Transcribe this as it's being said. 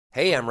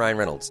Hey, I'm Ryan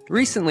Reynolds.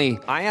 Recently,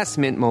 I asked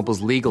Mint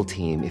Mobile's legal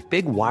team if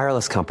big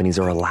wireless companies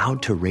are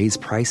allowed to raise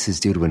prices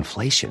due to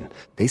inflation.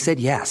 They said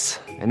yes.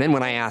 And then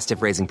when I asked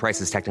if raising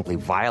prices technically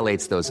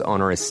violates those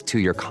onerous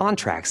two-year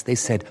contracts, they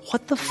said,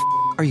 "What the f***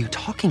 are you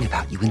talking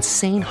about, you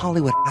insane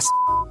Hollywood ass?"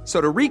 So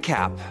to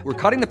recap, we're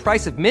cutting the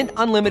price of Mint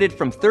Unlimited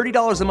from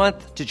 $30 a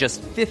month to just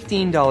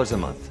 $15 a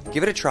month.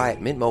 Give it a try at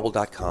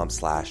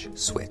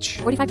mintmobile.com/switch.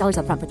 $45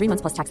 up front for 3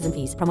 months plus taxes and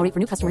fees. Promo rate for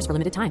new customers for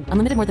limited time.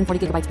 Unlimited more than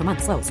 40 gigabytes per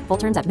month. Slows full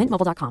terms at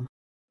mintmobile.com.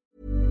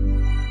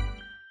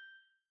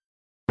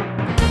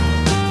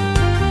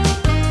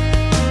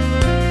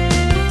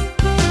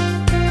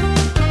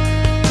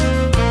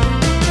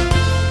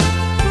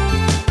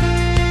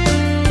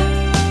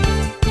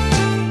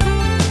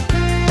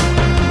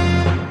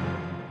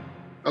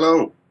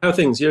 Hello. How are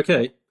things? You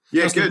okay?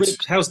 Yeah, good.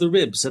 How's the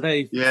ribs? Are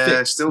they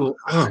fixed? Still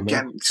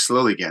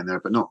slowly getting there,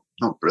 but not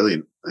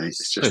brilliant.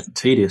 It's just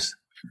tedious.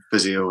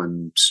 Physio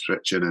and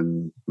stretching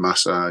and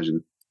massage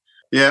and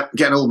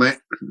getting old, mate.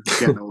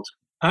 Getting old.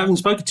 I haven't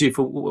spoken to you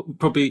for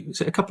probably, is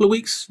it a couple of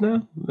weeks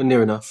now?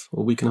 Near enough,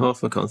 or a week and a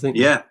half, I can't think.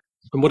 Yeah.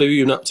 And what have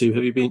you been up to?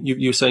 Have you been?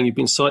 You were saying you've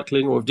been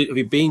cycling, or have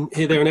you been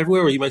here, there, and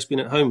everywhere, or you most been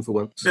at home for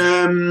once?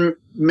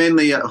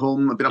 Mainly at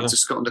home. I've been up to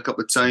Scotland a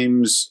couple of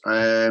times.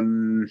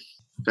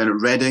 Down at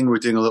Reading, we're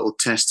doing a little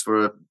test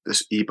for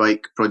this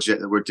e-bike project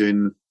that we're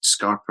doing,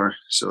 Scarper.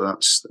 So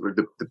we're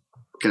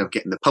kind of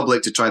getting the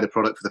public to try the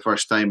product for the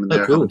first time, and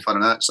they're having fun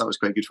on that. So that was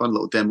quite good fun.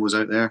 Little demos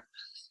out there.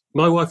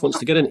 My wife wants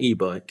to get an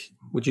e-bike.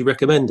 Would you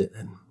recommend it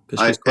then?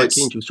 Because she's quite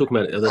keen. She was talking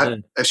about it the other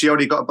day. Has she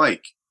already got a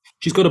bike?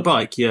 She's got a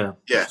bike, yeah.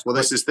 Yeah. Well,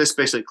 this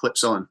basically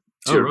clips on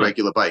to a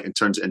regular bike and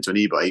turns it into an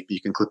e-bike.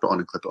 You can clip it on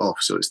and clip it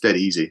off, so it's dead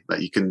easy.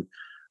 Like, you can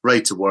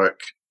ride to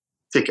work,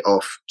 take it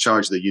off,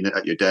 charge the unit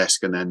at your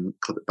desk, and then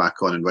clip it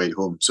back on and ride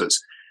home. So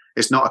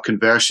it's not a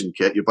conversion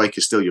kit. Your bike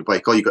is still your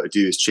bike. All you got to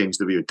do is change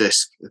the rear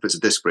disc. If it's a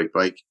disc brake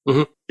bike,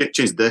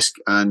 change the disc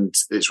and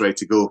it's ready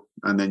to go.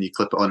 And then you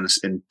clip it on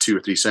in 2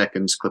 or 3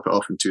 seconds, clip it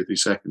off in 2 or 3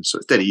 seconds. So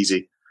it's dead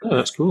easy. Oh,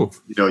 that's cool.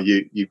 You know,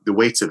 the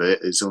weight of it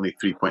is only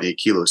 3.8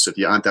 kilos. So if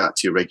you add that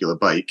to your regular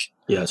bike,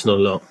 it's not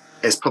a lot.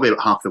 It's probably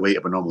about half the weight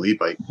of a normal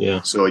e-bike.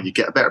 Yeah. So you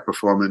get a better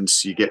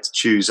performance. You get to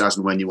choose as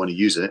and when you want to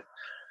use it.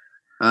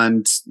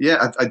 And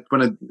I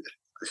want to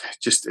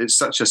it's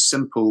such a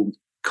simple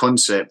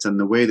concept, and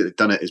the way that they've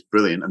done it is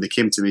brilliant. And they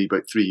came to me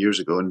about 3 years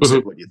ago and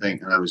said, "What do you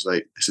think?" And I was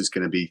like, I think it's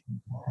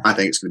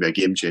going to be a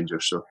game changer.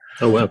 So,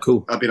 oh wow,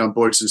 cool. I've been on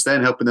board since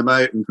then, helping them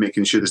out and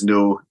making sure there's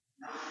no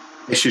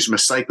issues from a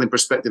cycling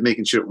perspective,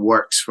 making sure it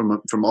works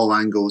from all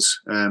angles.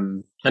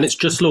 And it's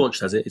just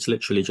launched, has it? It's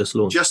literally just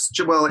launched. We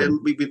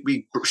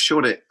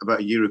showed it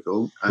about a year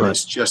ago, and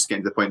it's just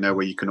getting to the point now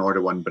where you can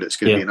order one, but it's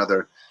going to be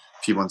another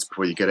few months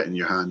before you get it in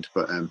your hand.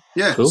 But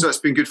cool. So it's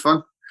been good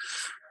fun.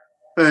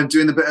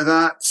 Doing a bit of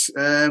that.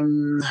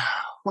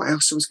 What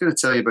else? I was going to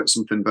tell you about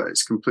something, but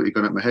it's completely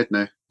gone out of my head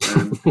now.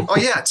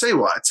 I tell you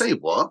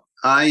what.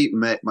 I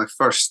met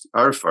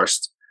our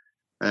first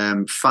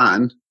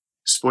fan,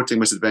 Sporting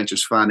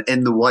Misadventures fan,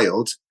 in the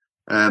wild.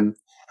 I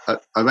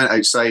went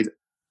outside,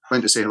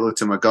 went to say hello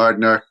to my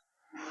gardener,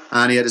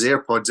 and he had his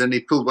AirPods in. He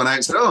pulled one out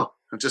and said, "Oh,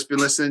 I've just been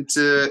listening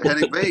to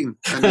Henrik Bain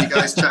and you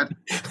guys chat."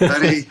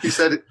 And he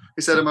said,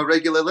 "I'm a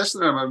regular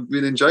listener. I've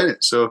been enjoying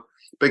it." So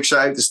big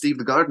shout out to Steve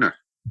the gardener.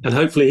 And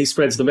hopefully he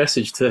spreads the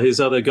message to his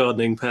other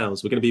gardening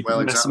pals. We're going to be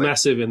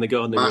massive in the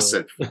gardening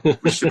world.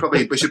 we should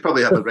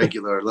probably have a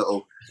regular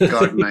little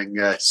gardening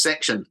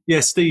section. Yeah,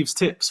 Steve's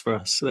tips for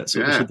us. That's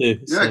what we should do.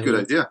 Yeah,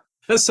 good idea.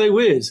 That's so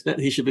weird that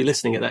he should be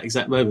listening at that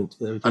exact moment.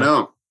 I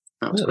know.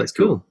 That's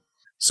cool.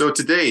 So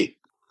today,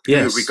 who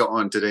have we got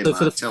on today? So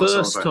for the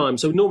first time,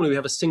 so normally we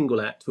have a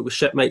single act, but with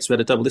Shepmates we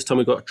had a double. This time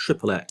we've got a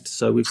triple act.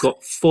 So we've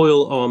got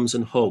Foyle, Arms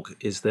and Hog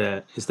is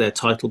their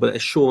title, but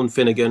it's Sean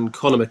Finnegan,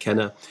 Conor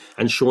McKenna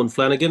and Sean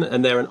Flanagan,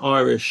 and they're an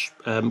Irish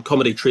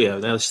comedy trio.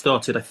 They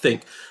started,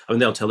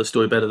 they'll tell the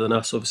story better than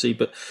us, obviously,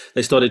 but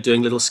they started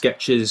doing little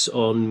sketches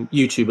on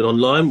YouTube and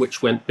online,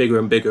 which went bigger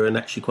and bigger and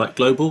actually quite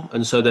global.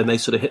 And so then they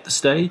sort of hit the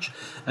stage,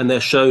 and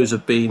their shows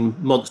have been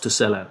monster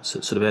sellouts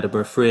at sort of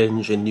Edinburgh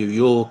Fringe, in New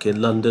York,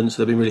 in London.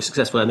 So they've been really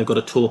successful, and they've got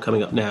a tour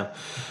coming up now,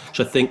 which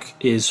I think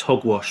is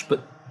hogwash.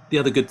 But the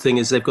other good thing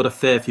is they've got a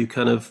fair few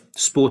kind of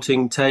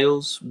sporting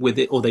tales with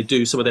it, or they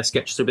do. Some of their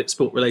sketches are a bit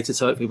sport related,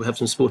 so hopefully we'll have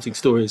some sporting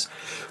stories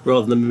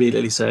rather than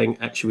immediately saying,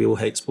 actually, we all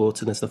hate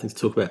sport and there's nothing to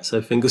talk about.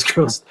 So fingers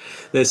crossed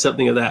there's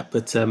something of that.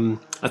 But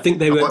I think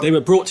they were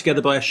brought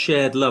together by a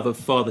shared love of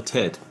Father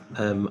Ted.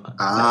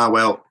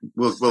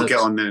 We'll get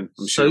on then,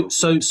 I'm sure.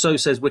 So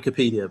says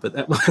Wikipedia, but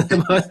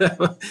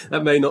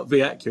that may not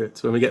be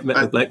accurate when we get met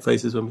with black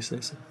faces when we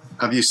say so.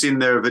 Have you seen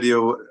their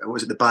video?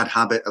 Was it the Bad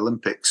Habit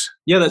Olympics?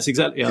 Yeah, that's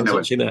exactly. I was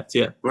watching that.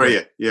 Yeah. Were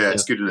you? Yeah,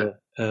 it's good, isn't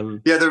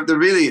it? They're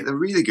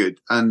really good,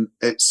 and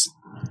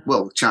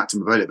we'll chat to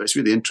them about it. But it's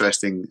really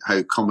interesting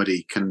how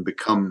comedy can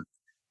become,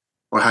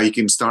 or how you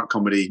can start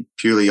comedy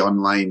purely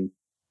online,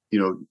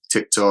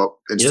 TikTok,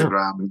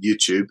 Instagram,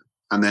 YouTube,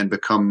 and then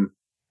become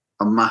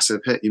a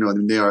massive hit. They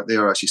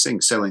are actually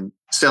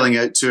selling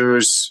out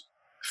tours,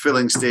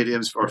 filling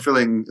stadiums or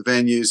filling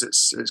venues.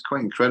 It's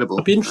quite incredible.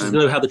 I'd be interested to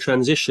know how the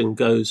transition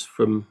goes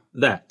from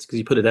that, because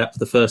you put it out for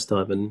the first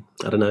time and,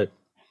 I don't know,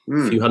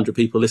 a few hundred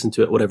people listen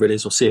to it, whatever it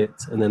is, or see it,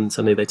 and then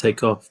suddenly they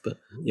take off. But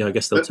yeah, I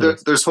guess they'll tell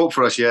us. There's hope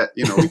for us yet.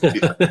 You know,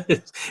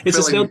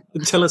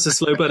 tell us a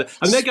slow burner.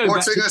 I mean, they're going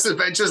back to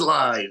Adventures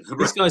Live.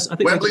 These guys, I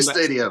think Wembley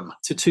Stadium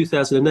to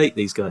 2008.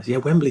 These guys, yeah,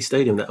 Wembley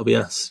Stadium. That'll be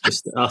us,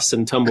 just us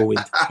and Tumbleweed.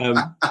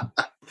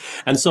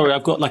 And sorry,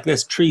 I've got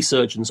there's tree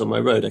surgeons on my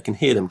road. I can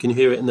hear them. Can you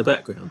hear it in the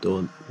background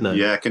or no?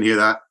 Yeah, I can hear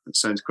that. It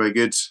sounds quite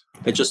good.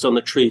 They're just on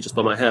the tree, just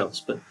by my house.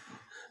 But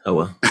oh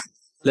well.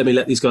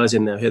 let these guys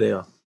in now. Here they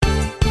are.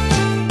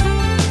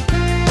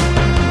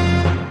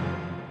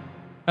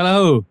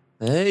 Hello.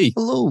 Hey.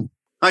 Hello.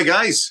 Hi,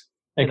 guys.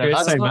 Hey,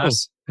 Chris. Hey, Matt.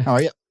 How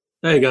are you?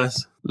 Hey,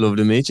 guys. Love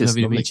to meet you.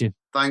 Lovely to meet you.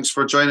 Thanks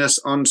for joining us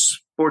on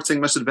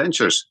Sporting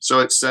Misadventures. So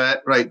it's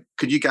right.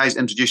 Could you guys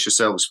introduce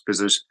yourselves?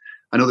 Because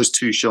I know there's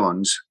two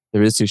Seans.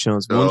 There is two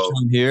Seans. One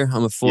Sean here.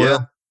 I'm a foil. Yeah.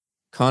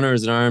 Connor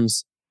is an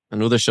arms.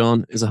 Another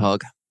Sean is a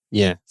hog.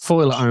 Yeah.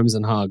 Foil, arms,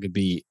 and hog would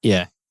be,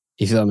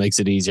 if that makes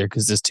it easier,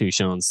 because there's two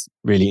Seans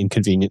really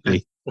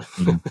inconveniently.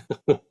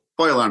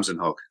 Foil, arms, and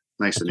hog.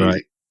 Nice and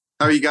easy.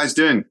 How are you guys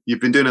doing? You've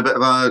been doing a bit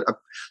of a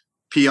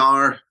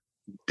PR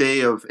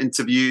day of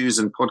interviews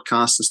and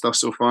podcasts and stuff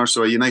so far.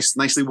 So are you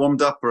nicely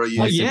warmed up, or are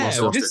you?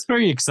 This is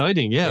very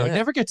exciting. Yeah, I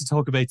never get to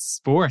talk about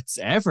sports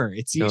ever.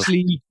 It's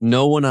usually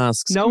no one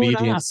asks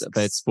comedians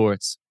about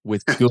sports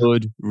with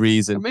good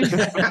reason. This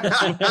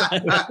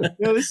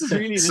is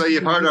really. So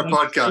you've heard our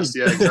podcast,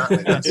 yeah,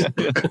 exactly.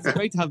 It's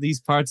great to have these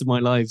parts of my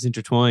lives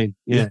intertwine.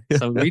 Yeah,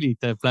 so really,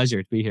 a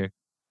pleasure to be here.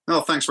 No,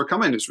 thanks for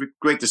coming. It's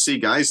great to see you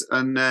guys.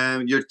 And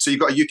you've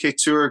got a UK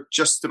tour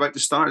just about to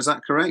start. Is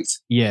that correct?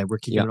 Yeah, we're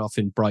kicking it off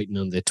in Brighton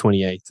on the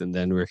 28th, and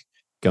then we're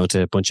going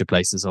to a bunch of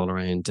places all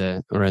around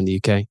the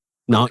UK.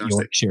 Not fantastic.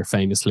 Yorkshire,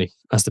 famously,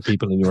 as the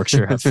people in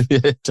Yorkshire have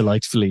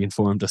delightfully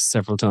informed us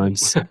several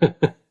times.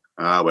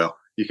 Well,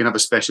 you can have a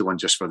special one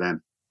just for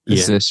them.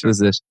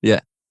 Was it? Yeah.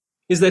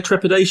 Is there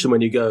trepidation when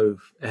you go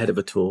ahead of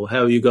a tour? How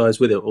are you guys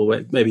with it?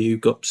 Or maybe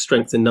you've got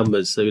strength in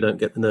numbers so you don't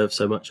get the nerves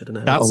so much. I don't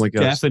know. That's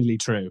definitely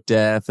true.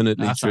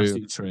 Definitely that's true.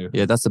 Absolutely true.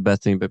 Yeah, that's the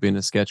best thing about being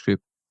a sketch group.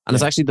 And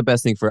it's actually the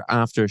best thing for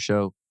after a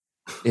show.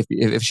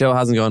 If show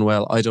hasn't gone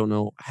well, I don't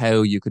know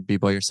how you could be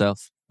by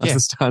yourself as a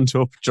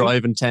stand-up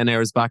driving 10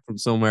 hours back from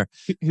somewhere.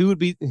 Who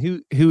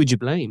would you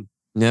blame?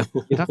 Yeah.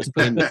 You'd have to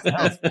blame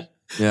yourself.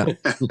 Yeah.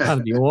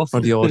 That'd be awful.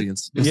 For the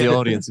audience. It's the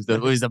audience. It's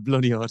the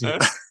bloody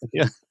audience.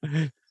 Yeah.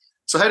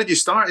 So how did you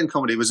start in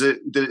comedy?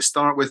 Did it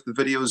start with the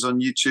videos on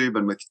YouTube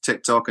and with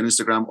TikTok and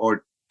Instagram,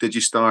 or did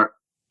you start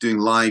doing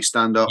live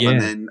stand-up and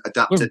then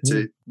adapt it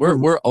to...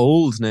 We're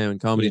old now in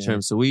comedy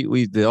terms, so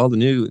all the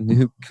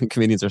new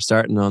comedians are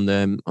starting on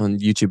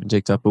YouTube and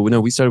TikTok, but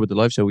we started with the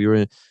live show. We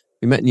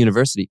met in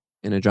university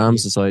in a drama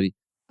society,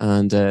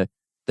 and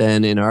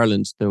then in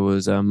Ireland there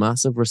was a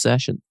massive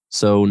recession,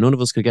 so none of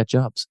us could get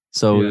jobs,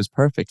 so it was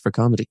perfect for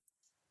comedy.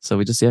 So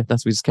we just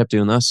kept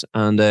doing that,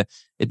 and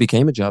it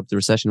became a job. The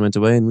recession went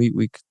away, and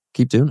we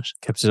keep doing it.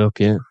 Kept it up,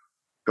 yeah.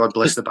 God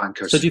bless the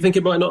bankers. So do you think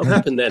it might not have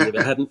happened then? If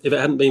it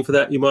hadn't been for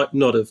that, you might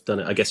not have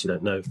done it. I guess you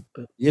don't know.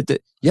 But.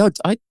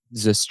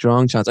 There's a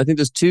strong chance. I think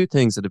there's two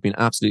things that have been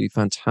absolutely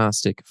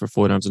fantastic for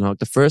Foil, Arms and Hog.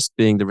 The first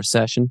being the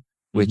recession,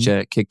 which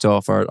kicked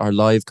off our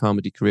live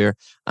comedy career,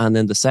 and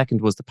then the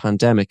second was the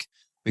pandemic,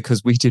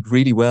 because we did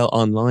really well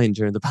online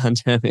during the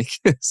pandemic.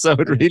 So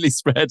it really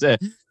spread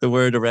the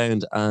word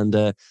around. And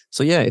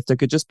if there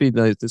could just be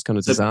this kind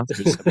of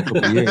disasters every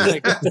couple of years.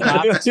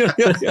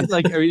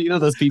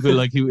 Those people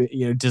who,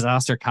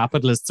 disaster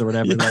capitalists or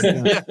whatever,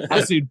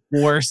 absolute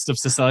worst of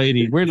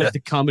society. We're like the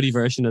comedy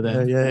version of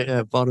them.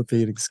 Yeah, bottom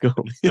feeding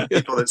scum.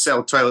 People that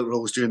sell toilet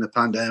rolls during the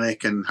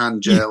pandemic and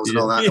hand gels and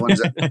all that, the ones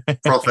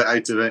that profit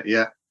out of it,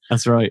 yeah.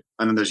 That's right.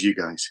 And then there's you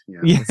guys.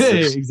 Yeah,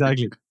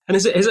 exactly. And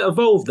has it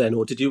evolved then,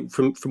 or did you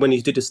from when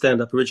you did a stand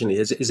up originally?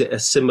 Is it a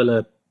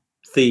similar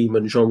theme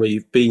and genre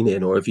you've been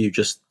in, or have you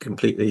just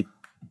completely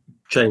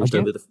changed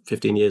over the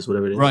 15 years,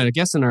 whatever it is? Right. I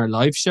guess in our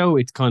live show,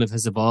 it kind of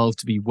has evolved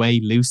to be way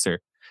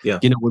looser. Yeah.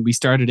 When we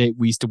started it,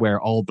 we used to wear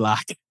all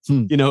black,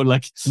 theatre,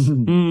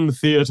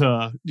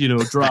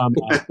 drama.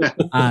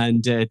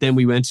 And then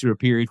we went through a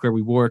period where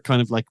we wore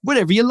kind of like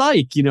whatever you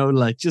like,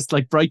 just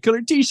like bright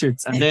colored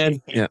t-shirts. And then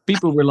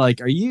people were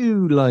like, are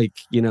you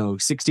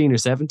 16 or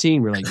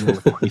 17? We're like, no,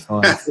 we're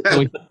 25. So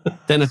we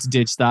then had to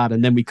ditch that.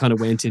 And then we kind of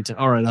went into,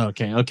 all right,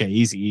 okay,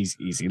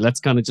 easy. Let's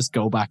kind of just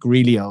go back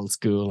really old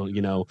school.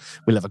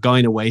 We'll have a guy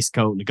in a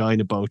waistcoat and a guy in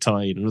a bow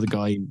tie and another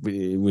guy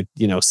with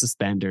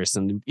suspenders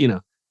and,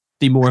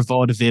 be more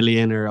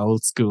vaudevillian or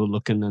old school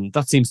looking, and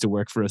that seems to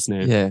work for us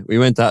now. Yeah, we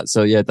went that.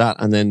 So that,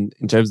 and then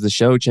in terms of the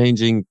show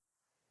changing,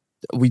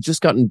 we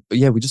just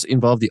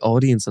involved the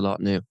audience a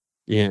lot now.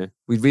 Yeah,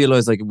 we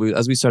realized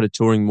as we started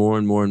touring more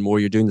and more and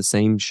more, you're doing the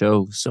same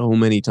show so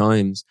many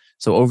times.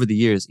 So over the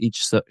years,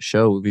 each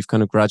show we've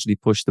kind of gradually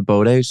pushed the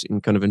boat out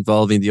in kind of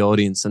involving the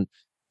audience, and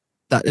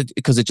that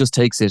because it just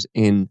takes it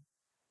in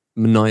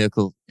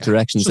maniacal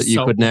directions that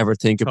you could never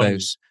think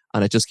about,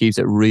 and it just keeps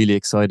it really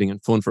exciting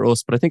and fun for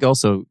us. But I think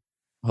also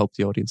hope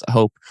the audience. I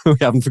hope we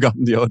haven't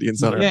forgotten the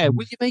audience. On Yeah,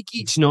 will you make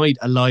each night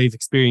a live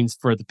experience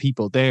for the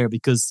people there?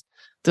 Because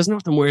there's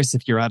nothing worse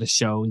if you're at a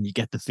show and you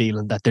get the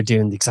feeling that they're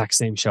doing the exact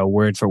same show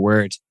word for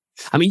word.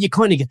 I mean, you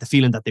kind of get the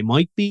feeling that they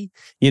might be,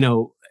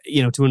 to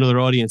another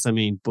audience. I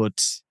mean,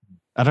 but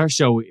at our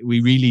show, we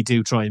really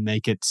do try and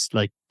make it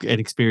like an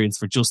experience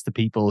for just the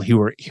people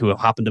who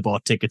happen to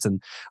bought tickets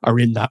and are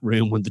in that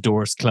room when the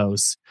doors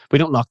close. We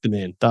don't lock them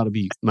in. That'll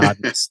be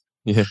madness.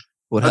 Yeah.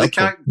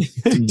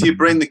 Do you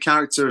bring the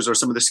characters or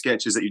some of the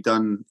sketches that you've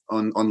done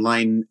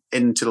online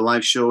into the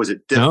live show? Is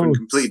it different,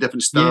 completely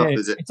different stuff? Yeah,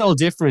 Is it? It's all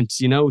different,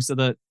 so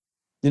that,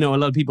 a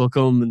lot of people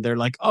come and they're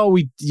like, oh,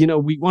 we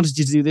wanted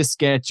you to do this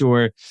sketch,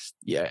 or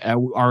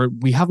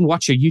we haven't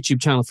watched your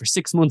YouTube channel for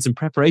 6 months in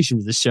preparation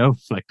for the show.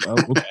 Like, oh,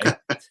 okay.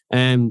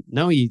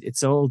 No,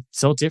 it's all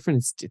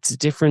different. It's a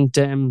different,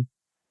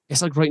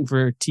 it's like writing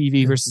for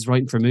TV versus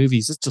writing for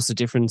movies. It's just a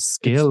different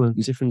skill and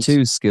different.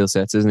 Two skill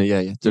sets, isn't it?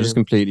 Yeah. They're just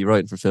completely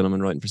writing for film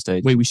and writing for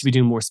stage. Wait, we should be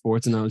doing more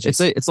sports analogies.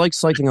 It's like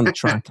cycling on the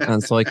track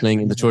and cycling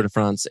in the Tour de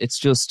France. It's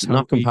just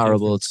not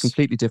comparable. Different. It's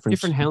completely different.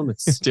 Different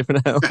helmets.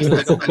 Different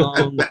helmets.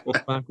 Long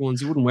back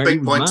ones. You wouldn't wear.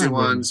 Big pointy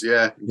ones.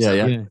 Yeah.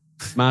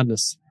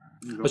 Madness.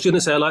 I was going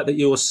to say, I like that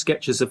your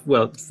sketches of,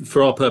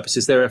 for our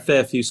purposes, there are a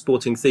fair few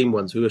sporting theme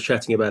ones. We were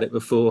chatting about it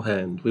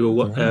beforehand. We were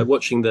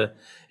watching the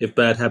If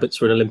Bad Habits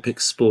Were an Olympic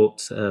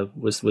Sport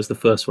was the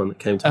first one that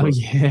came to mind.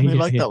 I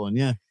like that one,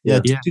 yeah.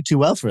 It did too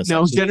well for us.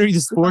 No, actually. Generally the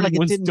sporting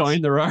ones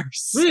dying their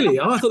arse. Really?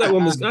 Oh, I thought that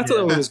one was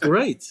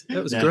great.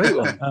 That was a great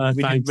one.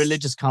 We did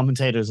religious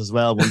commentators as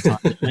well one time.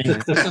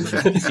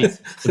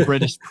 The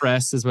British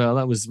press as well.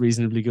 That was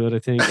reasonably good, I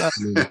think. I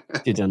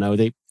don't know.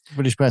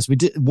 British press. We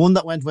did one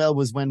that went well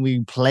was when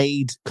we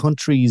played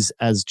countries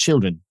as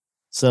children.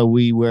 So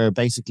we were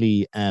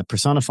basically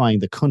personifying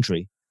the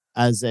country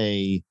as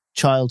a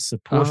child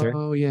supporter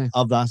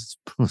of that.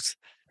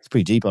 It's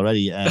pretty deep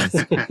already. I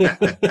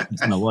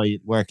don't know why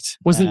it worked.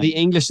 Wasn't the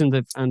English and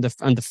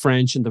the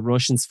French and the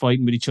Russians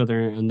fighting with each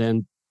other, and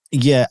then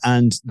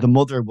and the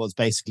mother was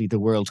basically the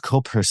World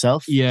Cup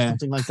herself,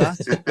 something like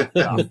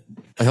that.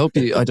 I hope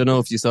I don't know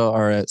if you saw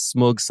our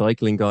smug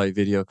cycling guy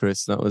video,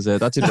 Chris. That was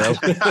that did well.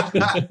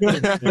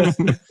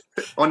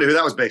 I wonder who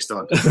that was based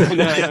on.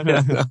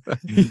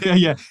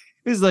 Yeah.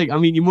 It was like, I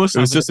mean, you must. It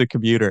was just a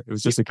commuter.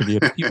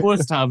 You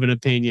must have an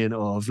opinion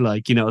of,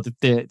 like,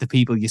 the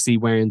people you see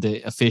wearing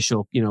the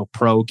official,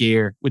 pro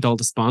gear with all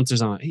the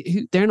sponsors on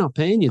it. They're not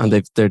paying you, and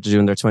they're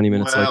doing their 20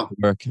 minutes cycling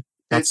work.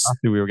 That's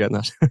who we were getting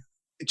at.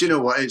 Do you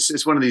know what?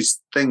 It's one of these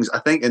things. I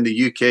think in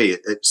the UK,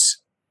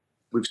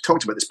 we've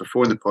talked about this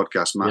before in the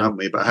podcast, Matt, haven't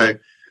we? About how,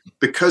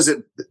 because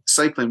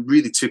cycling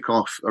really took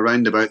off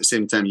around about the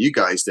same time you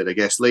guys did, I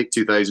guess, late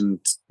 2000,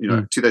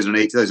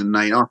 2008,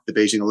 2009, after the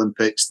Beijing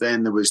Olympics.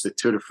 Then there was the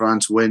Tour de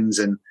France wins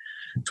in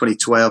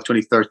 2012,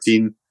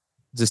 2013.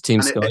 This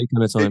Team Sky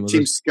kind of time.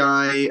 Team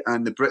Sky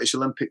and the British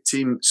Olympic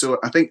team. So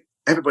I think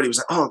everybody was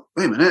like, oh,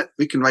 wait a minute,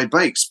 we can ride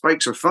bikes.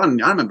 Bikes are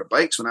fun. I remember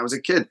bikes when I was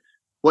a kid.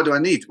 What do I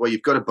need? Well,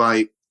 you've got to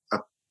buy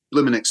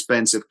blooming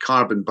expensive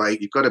carbon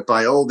bike. You've got to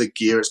buy all the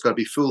gear. It's got to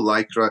be full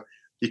lycra.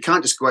 You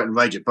can't just go out and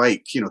ride your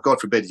bike. God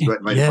forbid you go out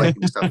and ride a bike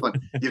and just have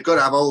fun. You've got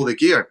to have all the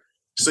gear.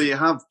 So you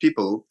have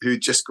people who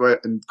just go out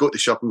and go to the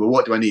shop and go,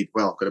 what do I need?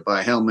 Well, I've got to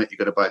buy a helmet. You've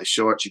got to buy the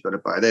shorts. You've got to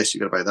buy this.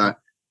 You've got to buy that.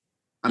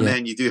 And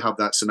then you do have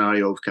that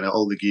scenario of kind of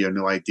all the gear,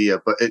 no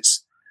idea. But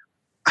it's,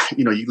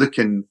 you look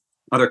in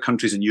other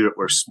countries in Europe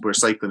where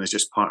cycling is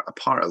just a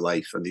part of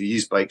life, and they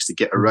use bikes to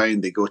get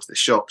around. They go to the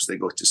shops, they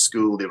go to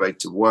school, they ride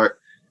to work,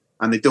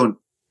 and they don't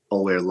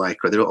all wear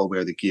lycra. They don't all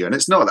wear the gear. And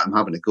it's not that I'm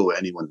having to go at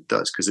anyone that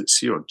does, because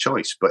it's your own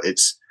choice. But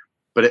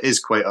it is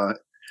quite I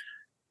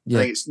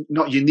think it's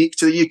not unique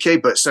to the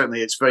UK, but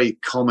certainly it's very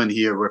common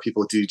here where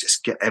people do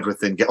just get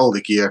everything, get all the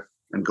gear,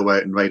 and go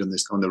out and ride on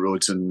the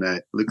roads and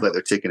look like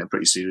they're taking it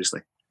pretty seriously.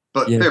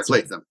 But fair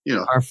play to them,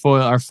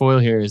 Our foil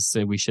here is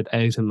we should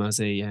out him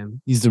as a.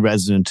 He's the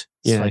resident.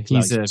 He's a right?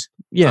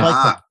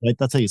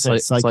 That's how you say it.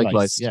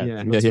 Cyclist.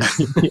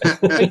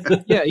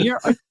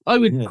 I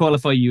would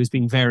qualify you as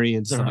being very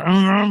into.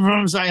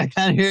 I'm sorry, I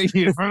can't hear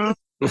you.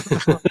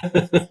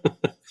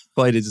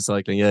 Quite into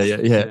cycling.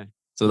 Yeah.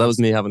 So that was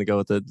me having to go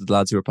with the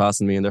lads who were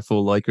passing me in their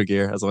full lycra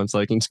gear as I'm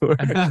cycling to work.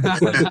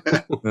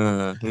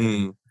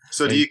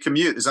 So do you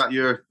commute?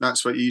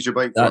 That's what you use your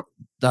bike for?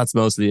 That's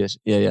mostly it.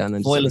 Yeah. And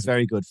then foil is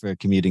very good for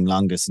commuting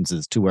long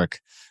distances to work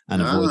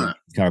and avoiding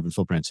carbon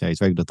footprint. Yeah, he's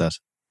very good at that.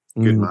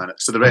 Good man.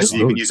 So the rest of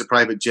you can use a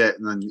private jet,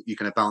 and then you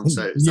kind of balance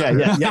out. Yeah.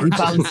 You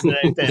balance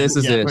it out. This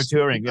is it. For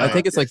touring. I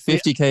think it's like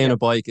 50k on a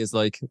bike is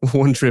like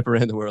one trip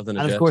around the world in a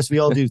jet. And of course, we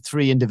all do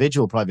 3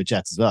 individual private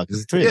jets as well,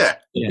 because it's 3.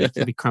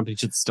 It'd be cramping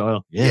each other's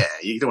style. Yeah,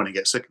 you don't want to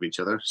get sick of each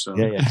other. So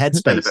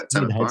headspace.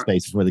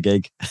 Headspace before the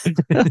gig.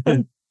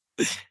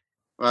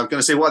 Well, I'm going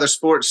to say, what other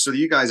sports are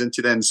you guys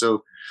into then?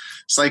 So,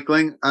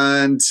 cycling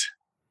and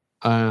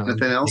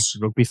anything else?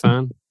 Rugby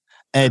fan.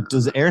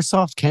 Does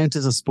airsoft count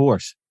as a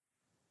sport?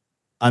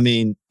 I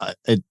mean,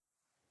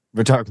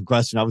 rhetorical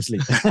question, obviously.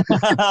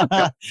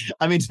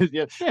 I mean,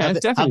 have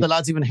the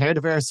lads even heard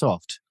of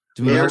airsoft?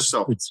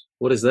 Airsoft.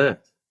 What is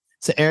that?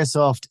 So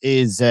airsoft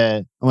is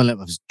well, I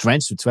was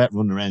drenched with sweat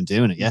running around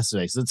doing it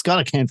yesterday, so it's got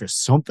to count for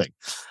something.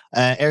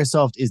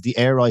 Airsoft is the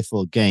air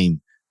rifle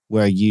game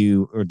where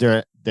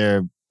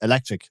they're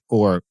electric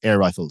or air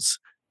rifles,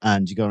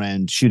 and you go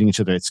around shooting each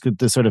other. It's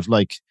the sort of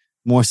like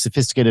more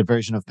sophisticated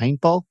version of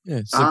paintball. Yeah,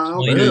 it's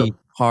tiny,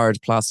 hard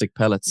plastic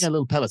pellets. Yeah,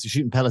 little pellets. You're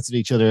shooting pellets at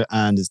each other,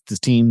 and there's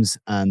teams,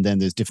 and then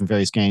there's different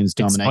various games.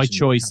 Domination, by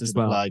choice as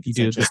well. Flag, you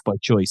do this by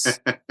choice.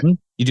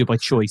 You do it by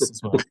choice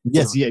as well.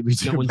 Yes, yeah, we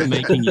do. No one's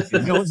making you do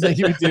it. No one's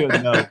making you do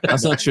it. No,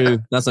 that's not true.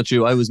 That's not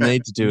true. I was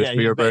made to do it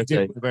for your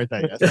birthday. For the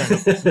birthday.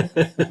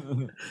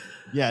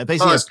 Yeah,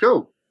 basically. Oh, that's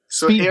cool.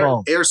 So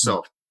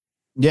airsoft.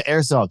 Yeah,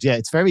 airsoft. Yeah,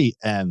 it's very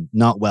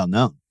not well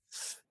known.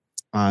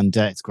 And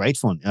it's great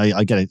fun.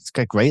 It's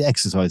got great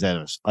exercise out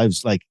of it. I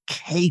was like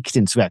caked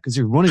in sweat because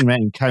you're running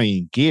around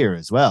carrying gear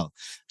as well,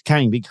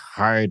 carrying big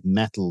hard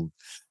metal,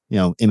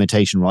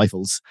 imitation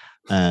rifles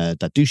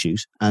that do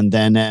shoot. And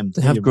then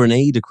they have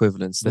grenade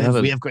equivalents.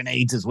 We have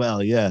grenades as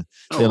well. Yeah,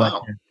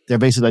 wow. They're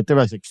basically like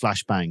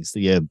flashbangs. So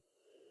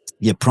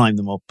you prime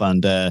them up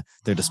and they're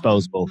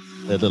disposable.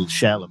 The little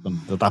shell of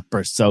them that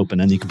bursts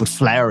open, and you can put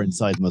flour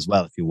inside them as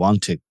well if you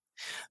want to.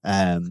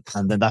 And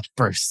then that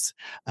bursts.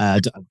 I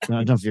don't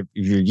know if you're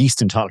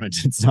yeast intolerant.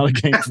 It's not a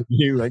game for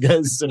you, I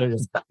guess.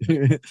 But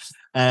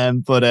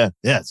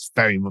yeah, it's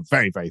very,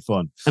 very, very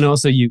fun. And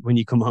also, when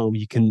you come home,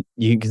 you can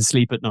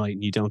sleep at night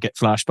and you don't get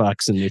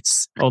flashbacks, and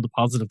it's all the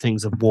positive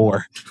things of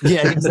war.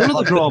 Yeah, it's one of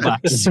the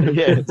drawbacks.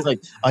 Yeah, it's like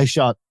I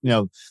shot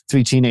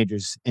 3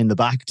 teenagers in the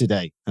back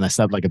today, and I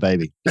slept like a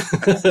baby.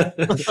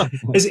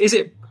 Is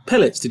it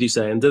pellets? Did you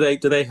say? And do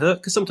they hurt?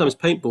 Because sometimes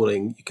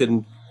paintballing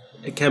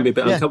it can be a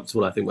bit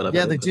uncomfortable, I think, when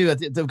they do.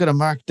 They've got a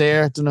mark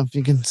there. I don't know if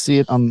you can see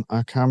it on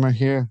our camera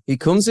here. He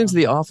comes into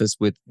the office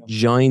with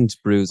giant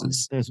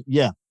bruises.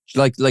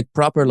 Like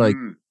proper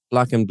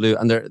black and blue,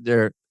 and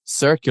they're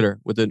circular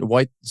with a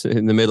white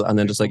in the middle, and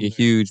then just like a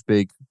huge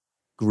big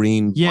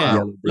green.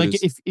 Yellow bruise.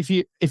 Like if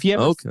you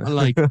ever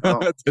like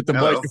the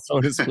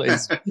microphone is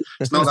placed.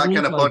 It's not that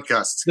kind of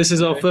podcast. This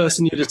is our first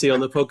nudity on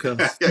the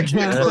podcast.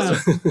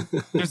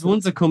 There's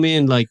ones that come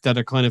in like that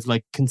are kind of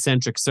like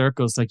concentric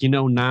circles, like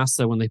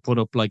NASA when they put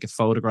up like a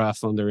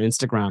photograph on their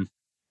Instagram,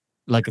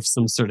 like of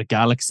some sort of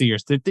galaxy, or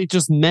they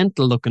just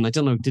mental looking. I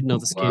don't know, didn't know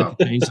the scale of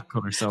the change of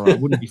color, so it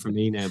wouldn't be for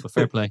me now. But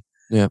fair play.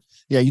 Yeah,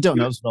 you don't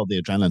notice all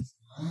the adrenaline.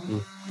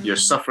 You're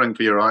suffering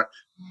for your art.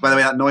 By the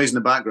way, that noise in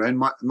the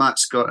background,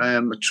 Matt's got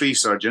a tree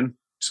surgeon,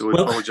 so we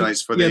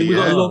apologise for we've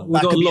got a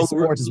long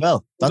sport as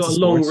well. That's a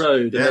long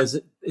road. Yeah.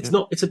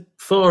 It's a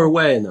far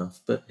away enough,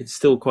 but it's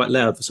still quite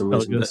loud for some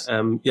reason.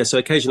 So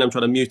occasionally I'm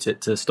trying to mute it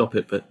to stop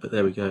it, but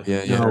there we go.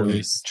 Yeah,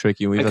 it's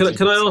tricky.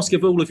 Can I ask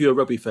if all of you are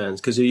rugby fans?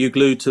 Because are you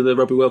glued to the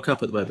Rugby World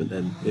Cup at the moment?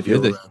 Then, if you're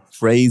the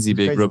crazy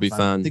big rugby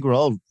fan, I think we're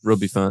all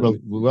rugby fans.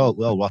 We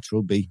all watch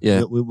rugby.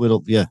 Yeah,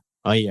 we'll. Yeah.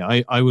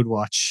 I would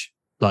watch.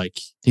 Like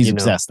he's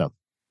obsessed though.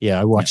 Yeah,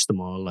 I watched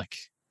them all. Like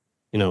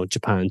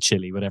Japan,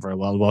 Chile, whatever.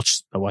 I'll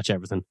watch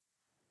everything.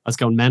 I was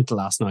going mental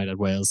last night at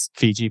Wales,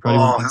 Fiji. Probably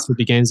one of the best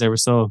rugby games I ever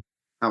saw.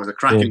 That was a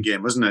cracking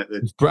game, wasn't it?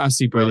 It was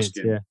absolutely brilliant.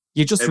 Yeah,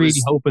 you're just really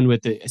hoping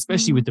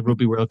especially with the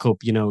Rugby World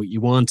Cup. You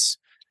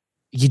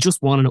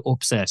just want an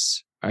upset.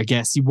 I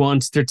guess you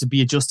want there to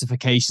be a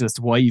justification as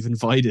to why you've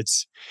invited,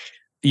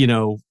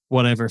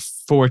 whatever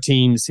 4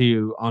 teams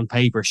who on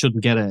paper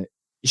shouldn't get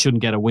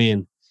a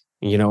win.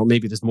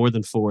 Maybe there's more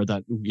than 4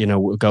 that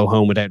will go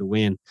home without a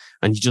win,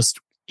 and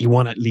you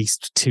want at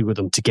least 2 of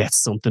them to get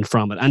something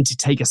from it and to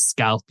take a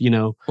scalp.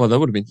 Well, that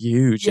would have been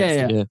huge.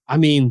 Yeah. I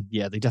mean,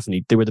 they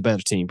were the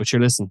better team. But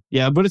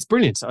but it's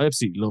brilliant. I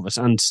absolutely love it,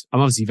 and I'm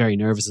obviously very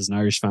nervous as an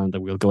Irish fan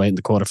that we'll go out in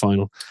the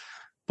quarterfinal.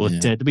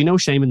 But there'll be no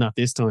shame in that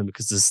this time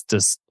because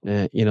there's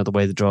the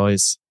way the draw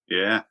is.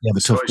 Yeah, the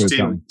Scottish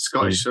team,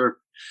 sure.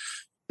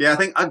 Yeah, I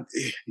think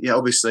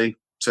obviously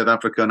South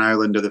Africa and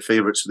Ireland are the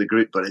favourites of the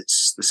group, but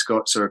it's the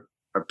Scots are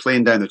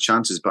playing down their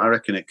chances. But I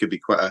reckon it could be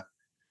quite a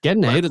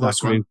getting out of that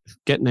group.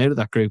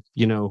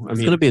 It's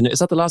going to be. Is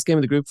that the last game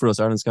of the group for us,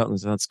 Ireland,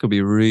 Scotland? So that's could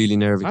be really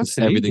nervy because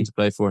everything to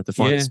play for the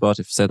final spot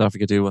if South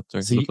Africa do what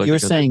they're. So you're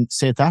saying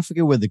South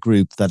Africa were the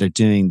group that are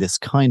doing this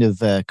kind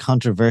of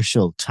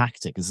controversial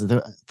tactic? Is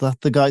that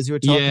the guys you were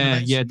talking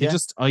about? Yeah.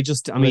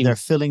 I mean, they're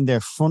filling their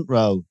front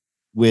row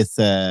with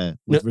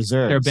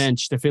reserves. Their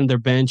bench. They're filling their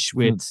bench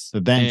with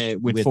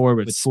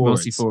forwards,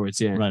 mostly forwards.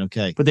 Yeah, right.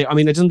 Okay, but I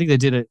don't think they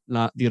did it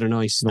the other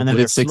night. And then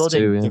they're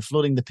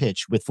flooding the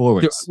pitch with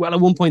forwards. Well, at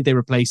one point they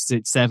replaced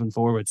it 7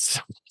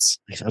 forwards.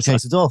 Okay, so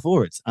it's all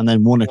forwards, and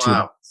then 1 or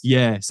 2.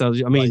 Yeah, so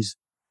I mean,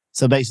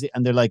 so basically,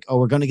 and they're like,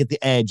 we're going to get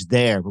the edge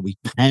there, but we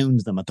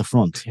pound them at the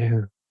front.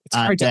 Yeah, it's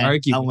hard to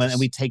argue, and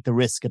we take the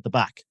risk at the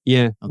back.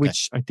 Yeah,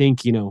 which I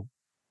think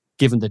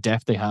given the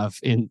depth they have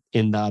in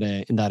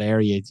that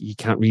area, you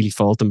can't really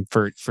fault them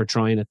for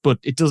trying it. But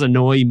it does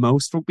annoy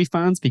most rugby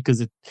fans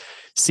because it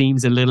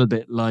seems a little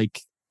bit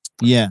like.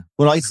 Yeah,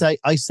 well, I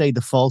say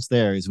the fault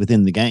there is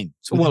within the game.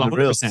 So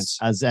 100%.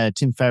 As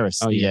Tim Ferriss,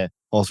 the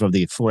author of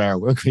the 4-Hour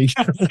Workweek,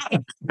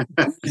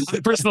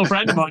 a personal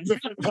friend of mine,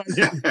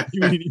 he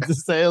really needs the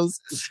sales.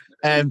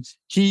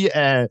 He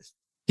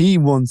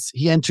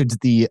He entered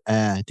the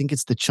I think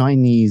it's the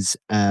Chinese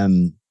what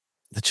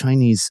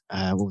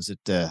was it?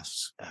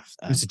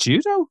 Was it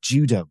judo?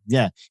 Judo.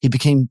 Yeah, he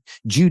became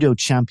judo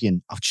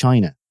champion of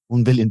China.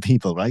 1 billion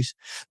people, right?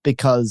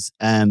 Because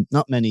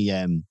not many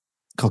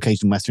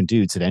Caucasian Western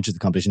dudes had entered the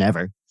competition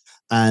ever,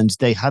 and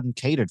they hadn't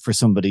catered for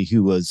somebody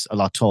who was a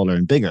lot taller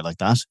and bigger like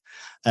that.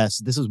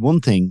 So this was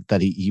one thing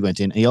that he went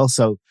in. He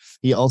also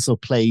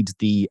played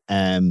the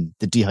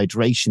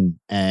dehydration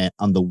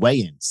on the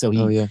weigh-in. So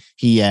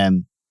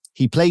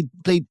he played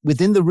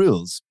within the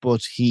rules,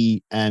 but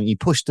he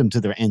pushed them to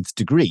their nth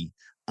degree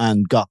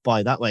and got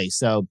by that way.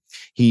 So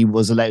he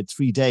was allowed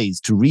 3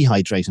 days to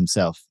rehydrate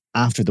himself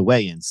after the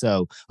weigh-in.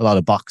 So a lot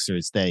of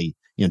boxers, they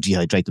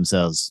dehydrate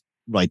themselves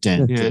right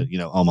down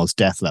to almost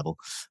death level.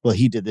 Well,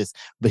 he did this,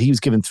 but he was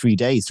given 3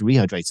 days to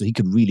rehydrate, so he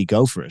could really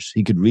go for it.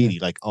 He could really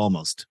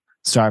almost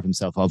starve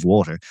himself of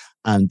water.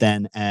 And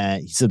then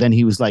then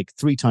he was like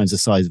 3 times the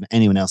size of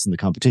anyone else in the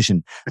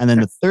competition. And then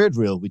the third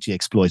rule, which he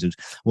exploited,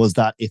 was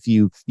that if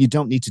you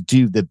don't need to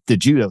do the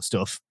judo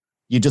stuff,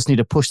 you just need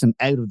to push them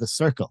out of the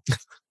circle.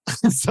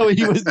 So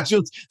he was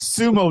just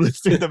sumo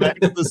lifting them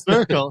out of the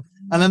circle,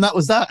 and then that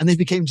was that, and they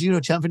became judo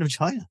champion of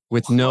China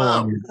with no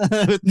honor.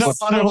 With no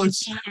honor.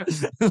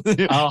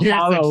 A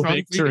hollow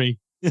victory.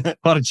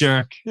 What a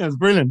jerk! Yeah, it was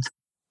brilliant.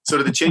 So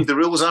did they change the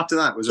rules after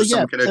that? Was there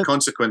some kind of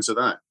consequence of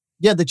that?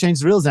 Yeah, they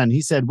changed the rules. Then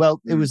he said, "Well,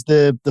 it was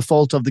the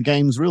fault of the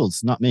game's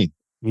rules, not me."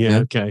 Yeah.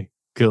 Okay.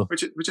 Cool.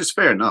 Which is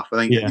fair enough.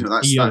 I think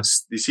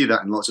that's you see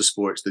that in lots of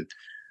sports that.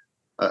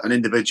 An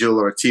individual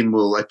or a team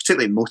will,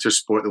 particularly in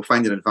motorsport, they'll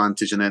find an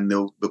advantage and then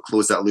they'll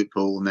close that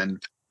loophole, and then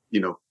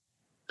then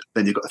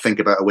you've got to think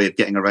about a way of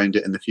getting around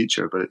it in the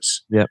future. But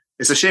it's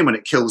a shame when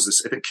it kills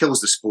this. If it kills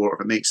the sport, or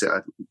if it makes it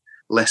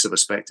less of a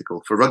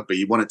spectacle. For rugby,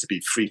 you want it to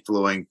be free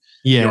flowing.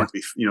 Yeah, you want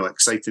it to be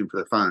exciting for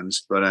the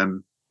fans. But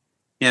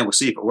we'll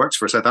see if it works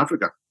for South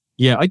Africa.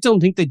 Yeah, I don't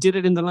think they did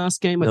it in the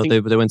last game. I think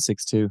they went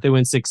 6-2. They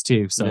went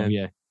 6-2. So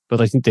yeah, but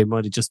I think they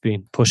might have just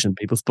been pushing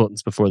people's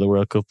buttons before the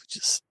World Cup, which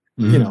is.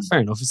 Fair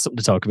enough. It's something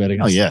to talk about, I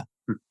guess. Oh yeah,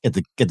 get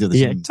the other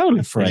team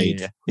totally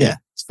afraid. Yeah,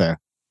 it's fair.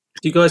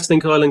 Do you guys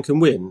think Ireland can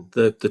win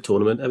the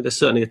tournament? I mean, there's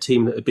certainly a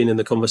team that had been in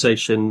the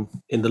conversation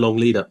in the long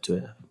lead up to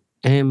it.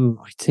 I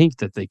think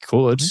that they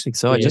could. I think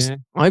so.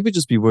 I would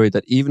just be worried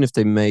that even if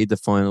they made the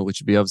final, which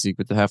would be obviously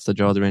with the half the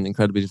draw they're in,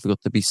 incredibly difficult,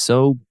 they'd be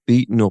so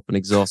beaten up and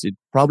exhausted. You'd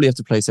probably have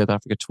to play South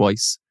Africa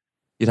twice.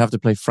 You'd have to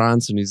play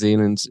France or New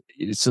Zealand.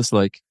 It's just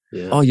like,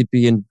 you'd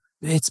be in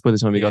bits by the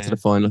time you got to the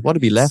final. What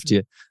would be left to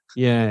you?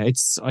 Yeah,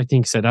 I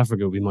think South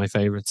Africa would be my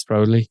favourites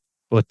probably,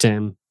 but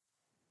I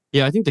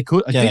think they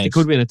could. I think they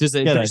could win it.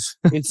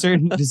 In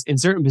certain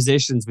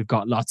positions we've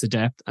got lots of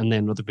depth, and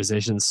then other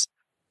positions,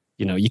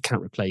 you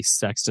can't replace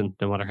Sexton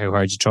no matter how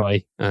hard you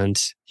try.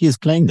 And he is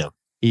playing though.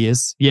 He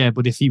is, yeah.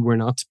 But if he were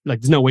not,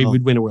 there's no way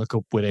we'd win a World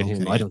Cup without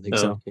him. I don't think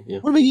so. Okay, yeah.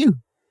 What about you?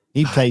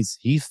 He plays.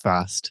 He's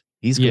fast.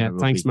 He's good at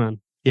rugby. Thanks,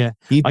 man. Yeah,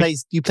 he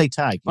plays. You play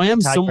tag. I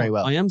am very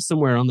well. I am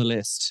somewhere on the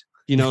list.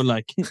 All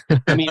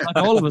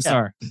of us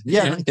are.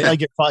 Yeah. I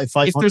get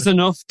 500. If there's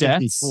enough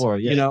deaths,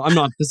 I'm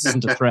not. This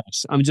isn't a threat.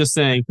 I'm just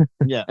saying.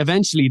 Yeah.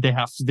 Eventually, they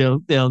have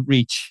to. They'll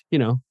reach.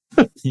 Yeah.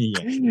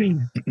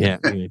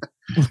 Anyway.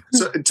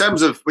 So, in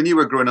terms of when you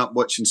were growing up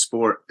watching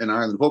sport in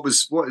Ireland, what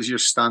is your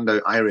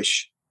standout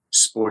Irish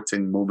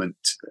sporting moment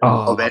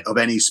of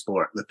any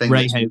sport? The thing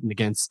Ray Houghton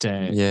against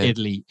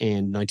Italy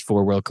in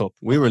 '94 World Cup.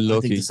 We were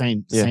lucky. I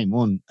think the same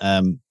one.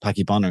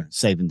 Packy Bonner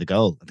saving the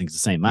goal. I think it's the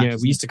same match. Yeah,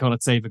 we used to call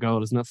it save a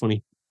goal. Isn't that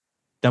funny?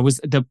 That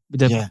was the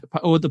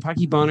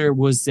Packy Bonner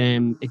was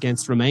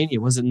against Romania.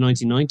 Was it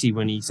 1990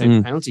 when he saved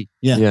the penalty?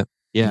 Yeah.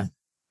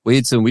 We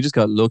just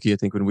got lucky. I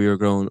think when we were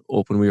growing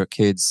up, when we were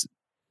kids,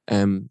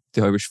 the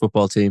Irish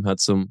football team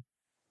had some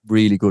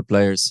really good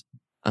players,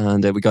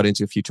 and we got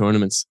into a few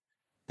tournaments.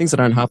 Things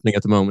that aren't happening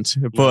at the moment,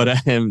 but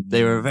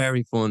they were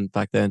very fun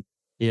back then.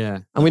 Yeah,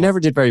 and we never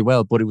did very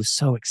well, but it was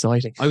so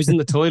exciting. I was in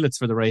the toilets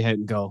for the Ray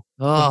Houghton goal.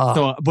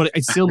 But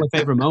it's still my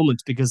favourite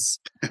moment because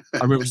I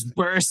remember just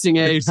bursting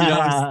out.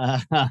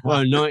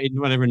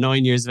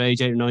 9 years of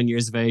age, 8 or 9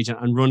 years of age,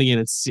 and running in.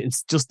 It's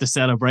just the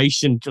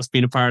celebration, just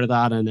being a part of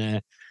that, and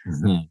I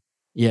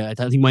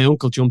think my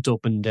uncle jumped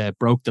up and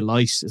broke the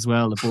light as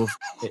well above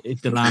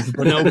the lamp,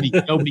 but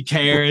nobody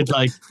cared.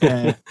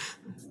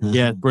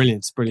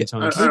 Brilliant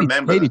time. I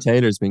remember Katie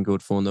Taylor's been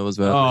good fun though as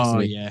well. Oh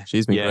recently. yeah,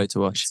 she's been great to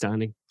watch.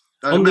 Standing.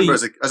 I remember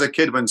as a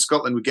kid when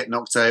Scotland would get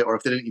knocked out, or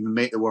if they didn't even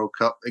make the World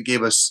Cup, it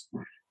gave us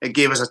a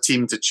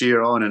team to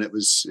cheer on, and it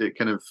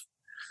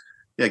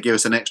gave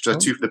us an extra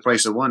 2 for the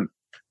price of 1.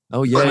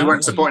 Oh yeah, but we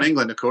weren't supporting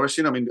England, of course.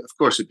 Of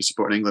course we'd be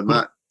supporting England,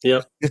 Matt.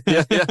 Yeah.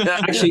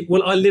 Actually,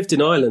 I lived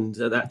in Ireland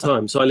at that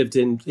time, so I lived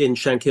in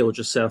Shankill,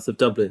 just south of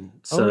Dublin.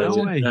 So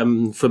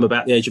from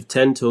about the age of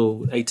 10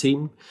 till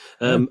 18.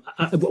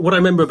 What I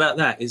remember about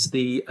that is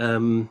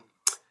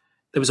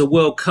there was a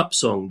World Cup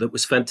song that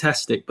was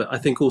fantastic, but I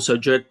think also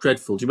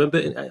dreadful. Do you remember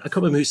it? I can't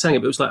remember who sang it,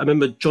 but it was like, I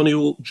remember John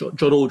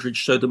Aldridge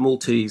showed the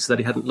Maltese that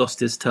he hadn't lost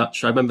his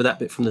touch. I remember that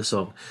bit from the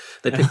song.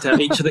 They picked out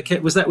each of the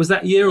was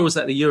that year or was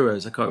that the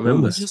Euros? I can't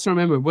remember. I just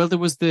remember. Well, there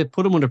was the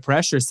Put 'Em Under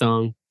Pressure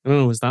song. I don't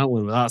know, it was that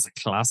one, but that was a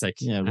classic.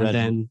 Yeah, and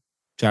then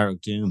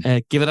Jarrett Doom.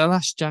 Give It a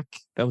Lash, Jack.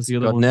 That was the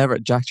other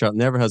one. Jack Charlton,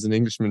 never has an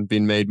Englishman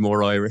been made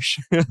more Irish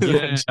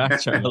than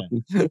Jack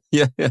Charlton.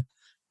 Yeah.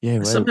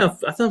 Wow. Somehow,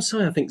 I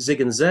think Zig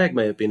and Zag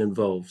may have been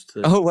involved.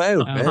 Oh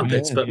wow! But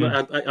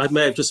I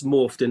may have just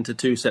morphed into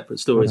two separate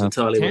stories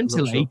entirely. 10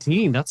 till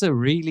 18. That's a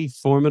really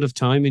formative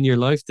time in your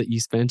life that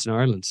you spent in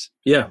Ireland.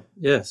 Yeah.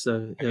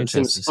 So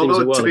seems although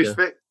a while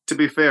ago. To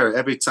be fair,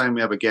 every time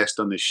we have a guest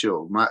on this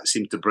show, Matt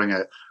seems to bring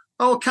out,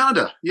 oh,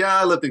 Canada.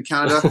 Yeah, I lived in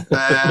Canada.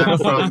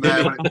 From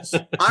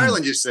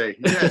Ireland, you say.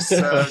 Yes.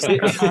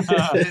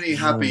 Many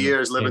happy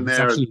years living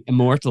there. Actually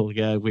immortal.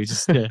 Yeah, we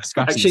just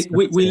actually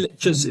we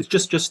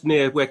just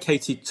near where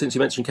Katie. Since you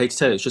mentioned Katie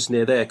Taylor, it's just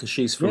near there because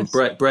she's from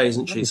Bray,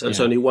 isn't she? So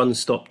it's only one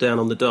stop down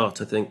on the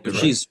Dart, I think. But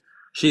she's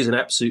an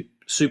absolute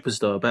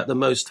superstar, about the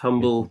most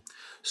humble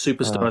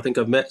superstar I think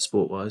I've met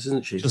sport-wise,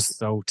 isn't she? Just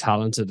so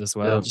talented as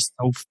well. Just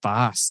so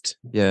fast.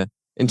 Yeah.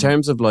 In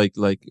terms of like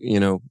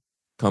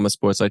combat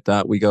sports like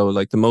that, we go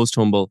like the most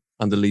humble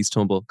and the least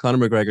humble. Conor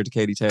McGregor to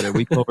Katie Taylor,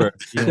 we cover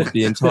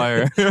the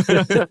entire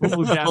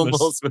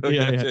humble.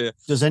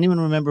 Does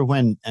anyone remember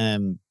when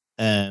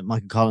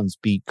Michael Collins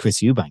beat Chris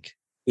Eubank?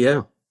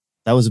 Yeah,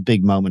 that was a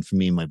big moment for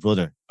me and my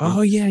brother.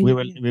 Oh yeah, we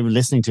were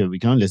listening to it. We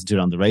can only listen to it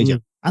on the radio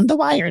and the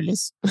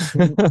wireless. Just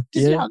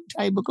a long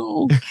time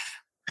ago.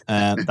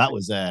 That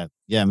was I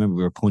remember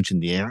we were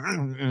punching the air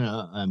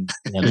and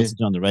listening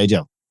to it on the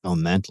radio. Oh,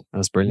 mental! That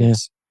was brilliant. Yeah.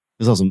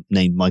 There's also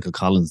named Michael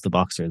Collins, the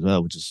boxer, as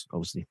well, which is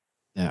obviously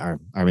our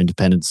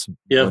independence.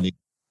 Yeah.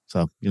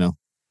 So,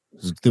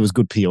 there was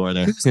good PR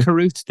there. Who was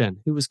Carruth then?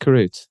 Who was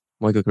Carruth?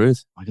 Michael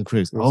Carruth. Michael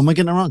Carruth. Oh, am I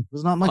getting it wrong?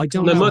 Was it not Michael? I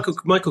don't know.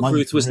 Michael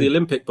Carruth was the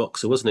Olympic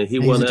boxer, wasn't he?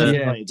 He won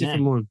a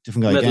different one.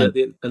 Different guy medal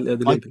again. at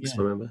the Olympics,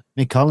 I remember.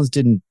 Mick Collins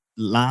didn't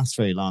last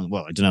very long.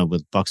 Well, I don't know,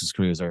 but boxers'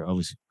 careers are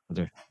obviously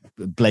either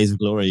blaze of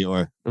glory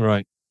or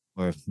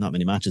not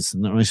many matches.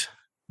 Isn't that right?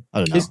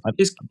 I don't know.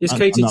 Is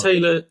Katie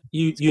Taylor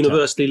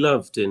universally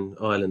loved in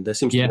Ireland? There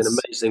seems to be an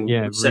amazing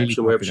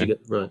reception really wherever she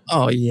gets right.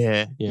 Oh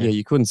yeah.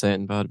 You couldn't say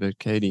anything bad about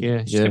Katie.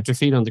 Yeah, she kept her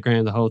feet on the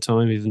ground the whole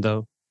time, even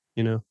though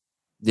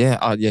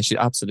Yeah, she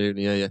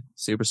absolutely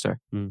superstar.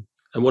 And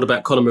what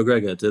about Conor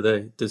McGregor?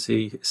 Does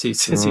he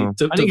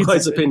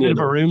divide opinion? A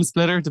bit of a room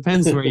splitter.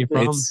 Depends where you're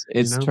from.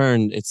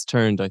 It's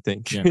turned. I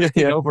think.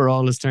 Yeah.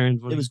 Overall, it's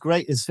turned. It was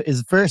great.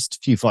 His first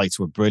few fights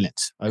were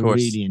brilliant. I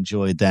really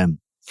enjoyed them.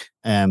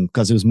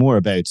 Because it was more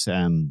about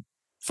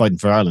fighting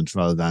for Ireland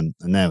rather than,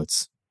 and now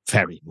it's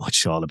very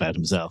much all about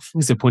himself.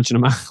 He's punching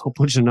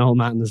an old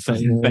man in the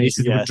face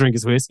and drink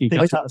his whiskey.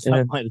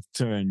 That might have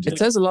turned. It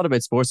says a lot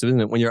about sports,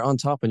 isn't it? When you're on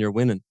top and you're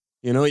winning,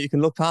 you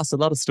can look past a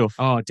lot of stuff.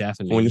 Oh,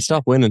 definitely. When you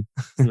stop winning,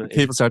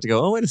 people start to go,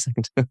 "Oh, wait a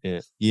second."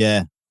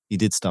 Yeah, he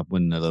did stop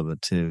winning a little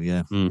bit too.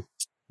 Yeah,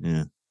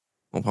 yeah.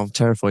 I'm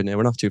terrified now.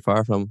 We're not too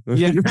far from him.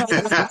 Yeah.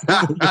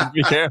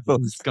 Be careful.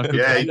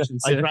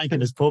 I drank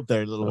in his pub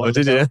there a little while. Oh,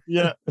 did you?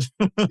 Yeah.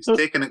 He's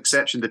taking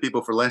exception to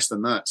people for less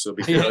than that. So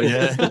be careful.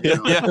 Yeah.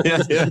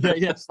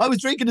 I was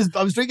drinking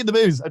the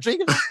booze. I'm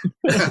drinking it.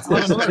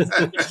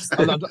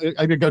 I'm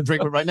going to go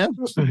drink it right now.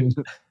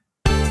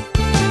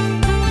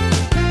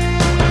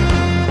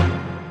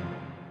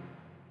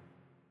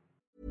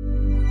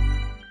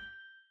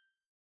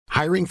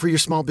 Hiring for your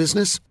small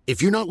business?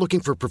 If you're not looking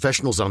for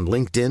professionals on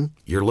LinkedIn,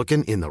 you're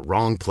looking in the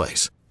wrong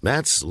place.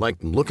 That's like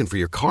looking for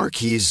your car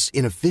keys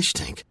in a fish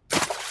tank.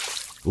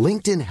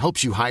 LinkedIn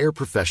helps you hire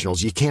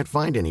professionals you can't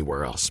find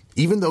anywhere else,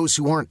 even those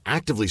who aren't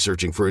actively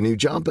searching for a new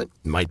job but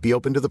might be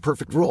open to the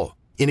perfect role.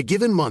 In a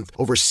given month,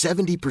 over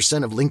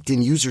 70% of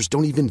LinkedIn users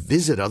don't even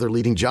visit other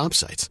leading job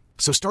sites.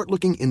 So start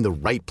looking in the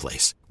right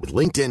place. With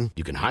LinkedIn,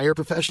 you can hire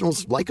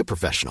professionals like a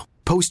professional.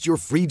 Post your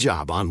free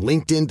job on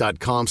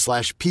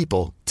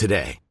linkedin.com/people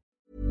today.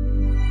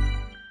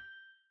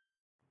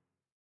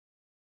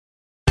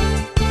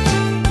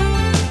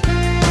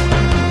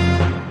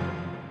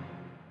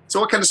 So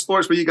what kind of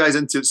sports were you guys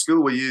into at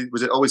school?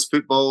 Was it always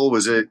football?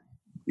 Was it,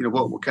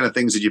 what kind of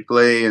things did you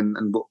play and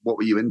what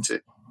were you into?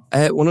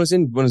 When I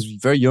was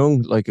very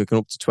young, like going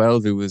up to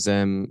 12, it was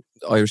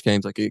Irish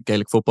games like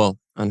Gaelic football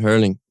and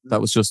hurling.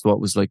 That was just what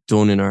was like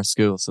done in our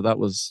school. So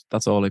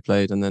that's all I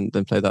played, and then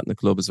played that in the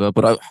club as well.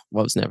 But I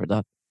was never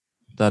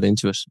that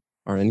into it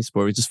or any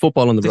sport. It was just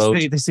football on the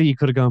road. They say you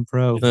could have gone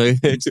pro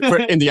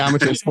in the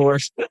amateur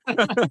sport.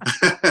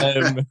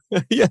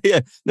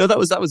 No, that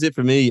was it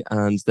for me.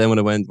 And then when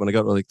I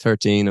got like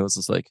 13, I was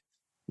just like,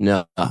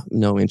 no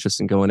interest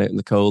in going out in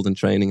the cold and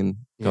training, and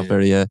got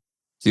very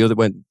the other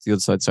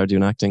side, started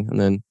doing acting, and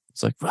then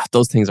it's like,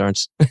 those things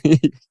aren't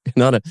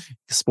not a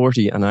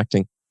sporty and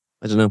acting.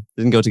 I don't know,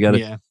 didn't go together.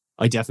 Yeah,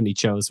 I definitely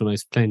chose when I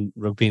was playing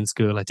rugby in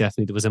school.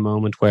 There was a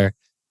moment where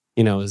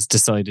it was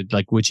decided,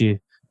 like, would you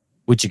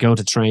go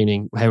to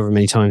training however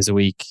many times a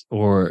week,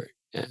 or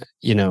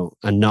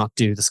and not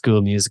do the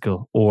school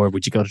musical? Or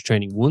would you go to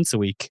training once a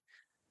week,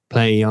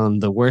 play on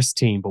the worst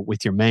team, but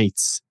with your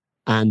mates,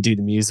 and do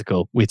the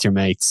musical with your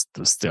mates?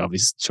 That was the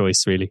obvious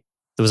choice, really.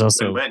 There was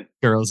also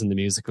girls in the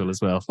musical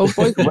as well. Oh,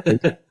 by the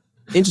way,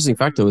 interesting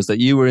fact though is that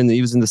he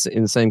was in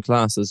the same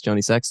class as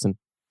Johnny Sexton.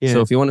 Yeah.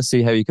 So if you want to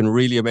see how you can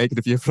really make it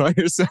if you apply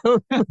yourself.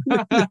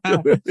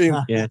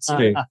 Yeah, it's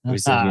true.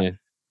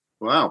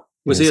 Wow.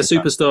 Was he a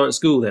superstar at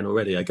school then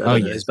already? I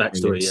don't know his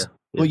backstory, yeah.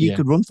 Well, you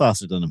could run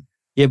faster than him.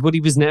 Yeah, but he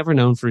was never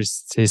known for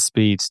his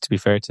speed, to be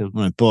fair to him.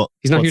 Right, but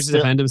he's not here to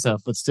defend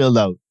himself. But still,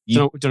 though,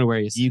 don't know where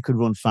he is. You could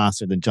run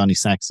faster than Johnny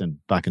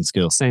Sexton back in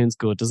school. Sounds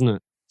good, doesn't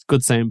it? It's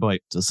good soundbite.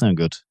 Does sound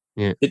good.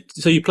 Yeah.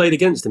 So you played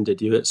against him,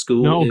 did you, at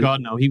school? No, God,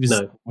 no. He was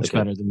much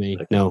better than me.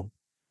 Okay. No.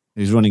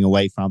 He was running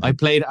away from him. I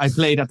played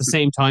at the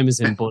same time as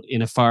him, but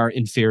in a far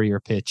inferior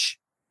pitch.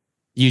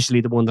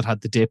 Usually the one that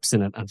had the dips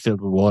in it and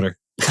filled with water.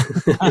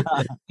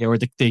 Or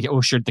they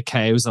ushered the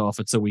cows off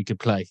it so we could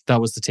play.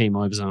 That was the team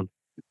I was on.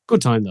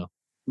 Good time, though.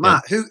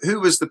 Matt, who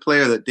was the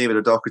player that David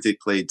O'Doherty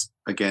played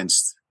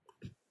against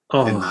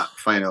in that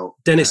final?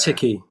 Dennis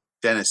Hickey.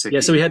 Dennis Hickey.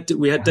 Yeah, so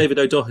we had David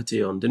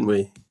O'Doherty on, didn't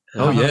we?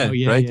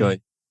 Great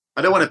guy.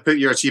 I don't want to put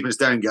your achievements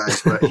down,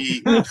 guys, but he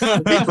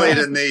played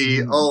in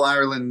the All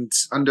Ireland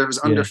under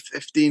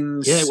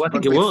 15s. Yeah, well, I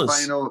think it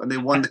was final, and they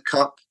won the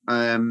cup.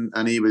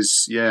 And he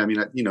was,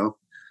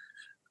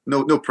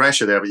 no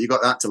pressure there, but you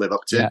got that to live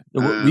up to.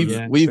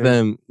 Yeah.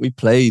 We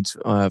played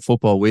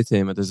football with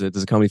him. There's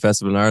a comedy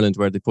festival in Ireland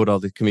where they put all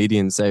the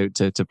comedians out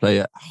to play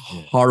a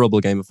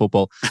horrible game of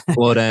football.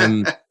 But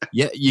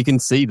you can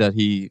see that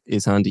he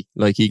is handy.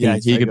 Like he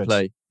can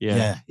play.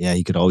 Yeah,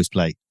 he could always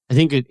play. I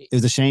think it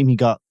was a shame he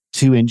got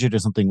too injured or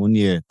something one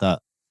year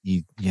that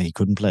he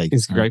couldn't play.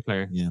 He's a great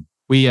player. Yeah.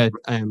 We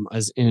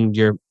as in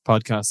your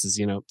podcast, as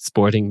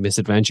sporting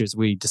misadventures,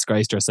 we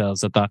disgraced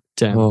ourselves at that.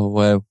 At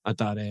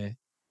that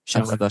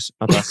show. At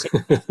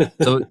that.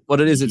 So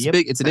what it is, it's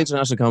big. It's an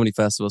international comedy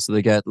festival, so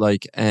they get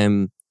like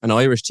an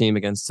Irish team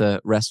against the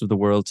rest of the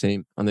world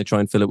team, and they try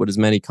and fill it with as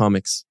many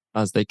comics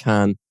as they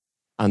can,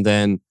 and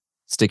then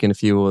stick in a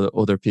few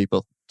other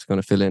people to kind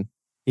of fill in.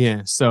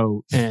 Yeah.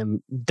 So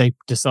they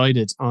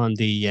decided on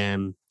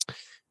the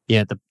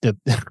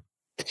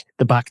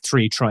the back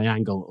three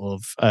triangle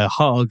of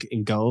Hogg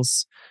in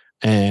goals,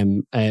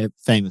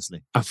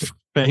 famously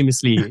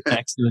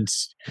excellent.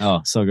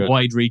 Oh, so good.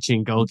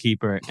 Wide-reaching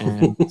goalkeeper,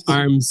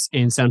 Arms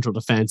in central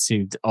defence,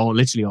 who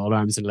literally all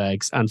arms and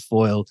legs, and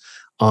Foyle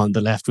on the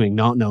left wing,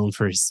 not known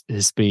for his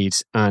speed.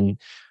 And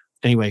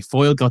anyway,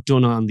 Foyle got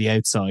done on the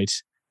outside.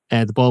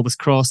 The ball was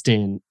crossed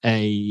in.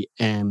 A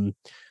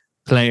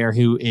player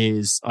who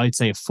is, I'd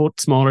say, a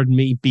foot smaller than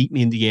me, beat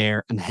me in the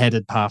air and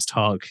headed past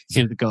Hogg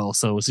into the goal.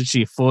 So it was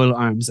actually Foyle,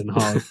 Arms and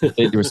Hogg.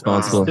 You're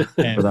responsible for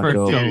that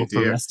goal.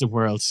 For the rest of the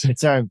world.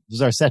 It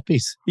was our set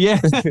piece. Yeah.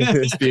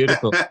 It's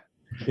beautiful.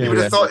 You would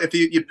have thought if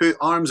you put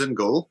Arms in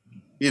goal,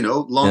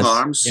 long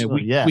arms.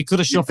 Yeah, we could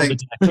have shuffled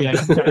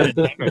the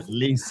deck. At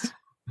least.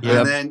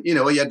 And then, you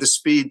had the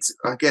speed.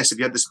 I guess if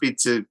you had the speed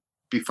to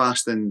be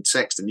faster than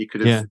Sexton, you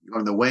could have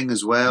on the wing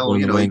as well. I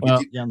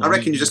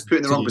reckon you just put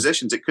in the wrong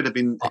positions. It could have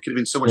been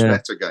so much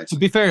better, guys. To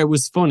be fair, it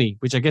was funny,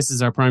 which I guess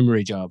is our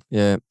primary job.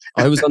 Yeah,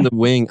 I was on the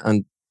wing,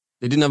 and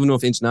they didn't have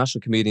enough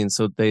international comedians,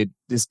 so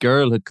this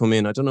girl had come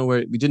in. I don't know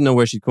we didn't know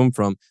where she'd come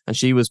from, and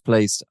she was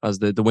placed as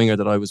the winger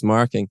that I was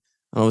marking.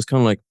 And I was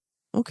kind of like,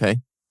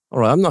 okay, all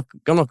right, I'm not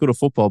good at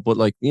football, but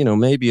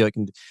maybe I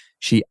can.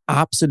 She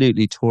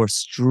absolutely tore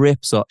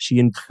strips off. She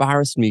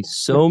embarrassed me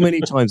so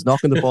many times,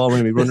 knocking the ball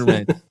when we run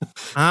around.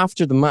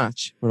 After the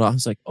match, I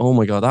was like, oh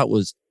my God, that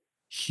was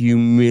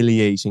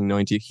humiliating,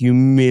 90.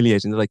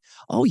 Humiliating. They're like,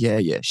 oh yeah,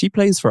 she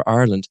plays for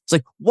Ireland. It's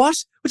like,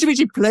 what? What do you mean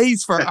she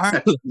plays for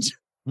Ireland?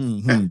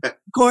 Mm-hmm. Of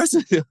course.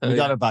 We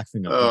got her back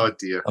finger. Oh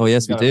dear. Oh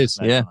yes, we did.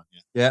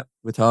 Yeah.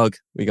 With Hogg,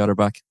 we got her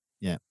back.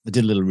 Yeah. We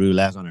did a little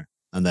roulette on her,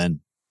 and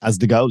then as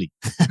the goalie.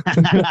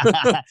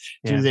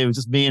 It was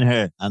just me and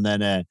her. And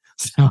then,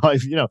 so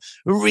I've, a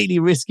really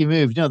risky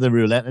move, the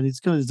roulette. And it's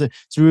a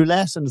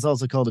roulette, and it's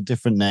also called a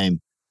different name.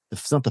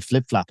 It's not the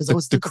flip-flap.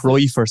 It's the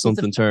Cruyff or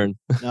something turn.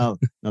 No,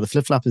 the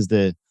flip-flap is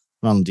the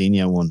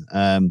Ronaldinho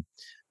one.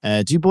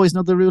 Do you boys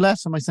know the roulette?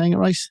 Am I saying it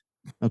right?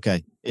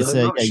 Okay. It's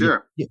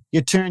sure.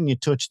 You turn, you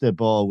touch the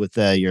ball with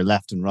your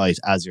left and right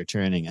as you're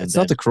turning. And it's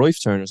not the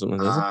Cruyff turn or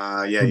something,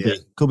 is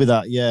it? Could be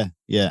that, yeah.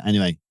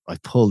 Anyway, I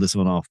pulled this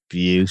one off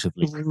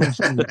beautifully.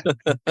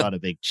 Got a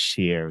big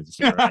cheer.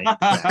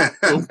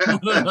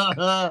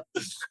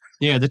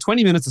 Yeah, the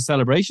 20 minutes of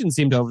celebration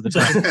seemed over the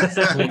top.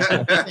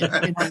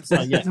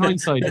 In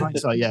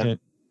hindsight, yeah.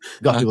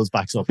 Got people's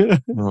backs up.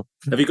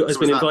 Have you guys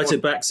been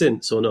invited back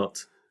since or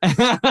not?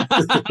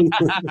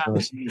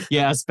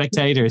 Yeah,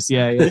 spectators.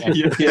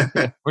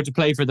 Yeah. Or to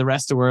play for the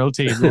rest of the world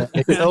team. Yeah.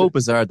 It's so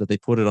bizarre that they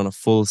put it on a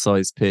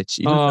full-size pitch.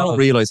 You don't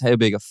realise how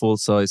big a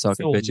full-size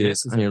soccer pitch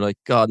is. And you're like,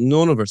 God,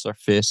 none of us are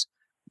fit.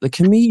 The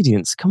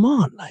comedians, come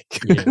on.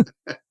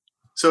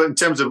 So in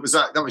terms of,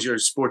 that was your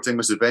sporting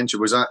misadventure?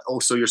 Was that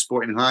also your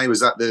sporting high?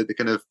 Was that the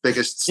kind of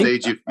biggest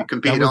stage you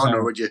competed on,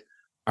 or would you?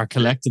 our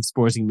collective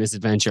sporting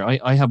misadventure.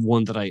 I have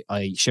one that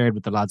I shared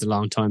with the lads a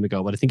long time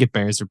ago, but I think it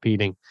bears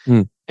repeating.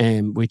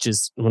 Which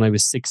is when I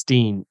was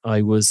 16,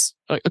 I was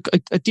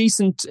a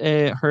decent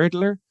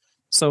hurdler.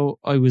 So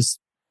I was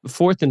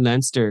fourth in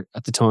Leinster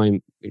at the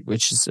time,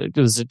 which is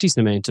there was a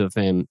decent amount of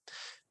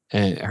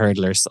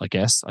hurdlers, I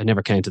guess. I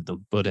never counted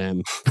them, but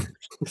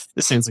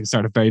this sounds like a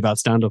start of very bad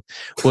stand-up.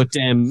 But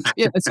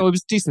yeah, so I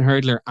was a decent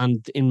hurdler,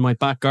 and in my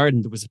back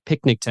garden there was a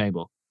picnic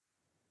table.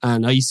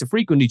 And I used to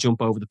frequently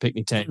jump over the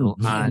picnic table,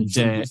 and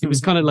it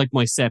was kind of like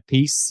my set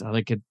piece.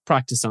 I could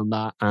practice on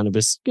that, and it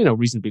was,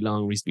 reasonably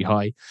long, reasonably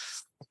high.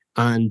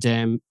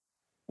 And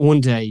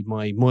one day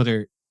my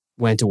mother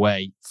went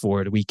away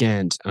for the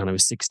weekend, and I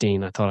was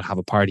 16. I thought I'd have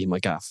a party in my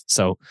gaff,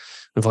 so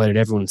I invited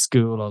everyone in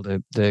school, all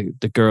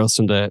the girls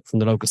from the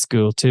local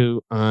school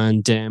too,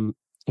 and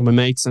my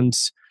mates, and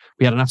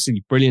we had an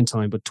absolutely brilliant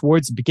time. But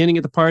towards the beginning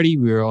of the party,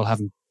 we were all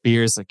having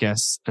beers, I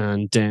guess,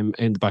 and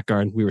in the back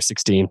garden, we were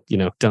 16.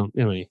 It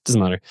doesn't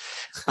matter.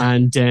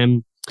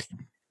 And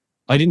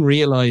I didn't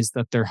realize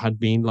that there had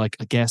been, a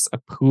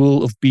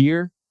pool of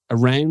beer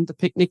around the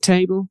picnic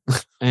table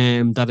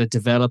that had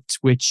developed,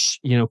 which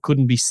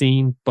couldn't be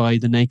seen by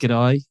the naked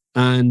eye.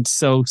 And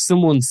so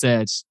someone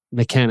said,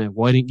 "McKenna,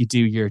 why don't you do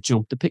your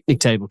jump the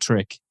picnic table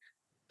trick?"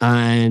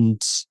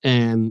 And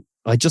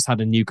I just had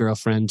a new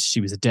girlfriend.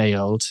 She was a day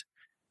old.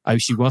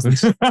 She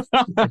wasn't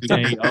a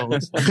day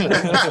old.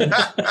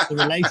 The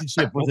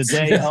relationship was a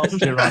day old.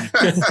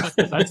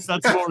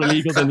 That's more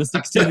illegal than the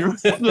 16-year-old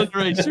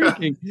underage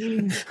drinking.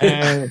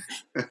 The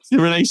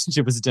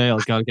relationship was a day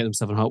old. God, get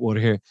himself in hot water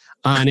here.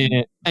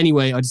 And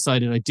anyway, I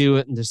decided I'd do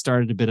it, and there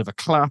started a bit of a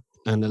clap,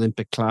 an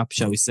Olympic clap,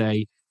 shall we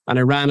say. And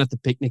I ran at the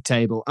picnic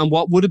table, and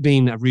what would have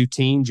been a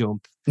routine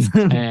jump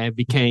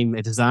became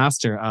a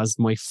disaster, as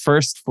my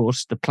first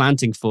foot, the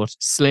planting foot,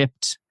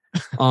 slipped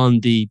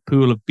on the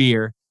pool of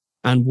beer.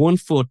 And one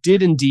foot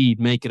did indeed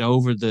make it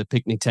over the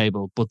picnic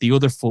table, but the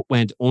other foot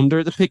went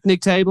under the picnic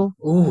table.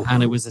 Ooh.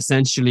 And it was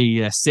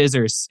essentially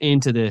scissors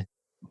into the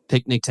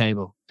picnic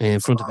table in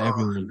front of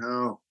everyone.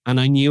 No.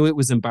 And I knew it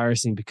was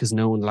embarrassing because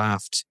no one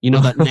laughed.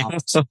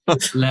 That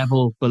next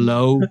level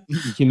below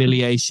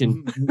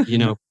humiliation,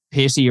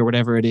 pity or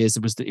whatever it is.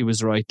 It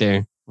was right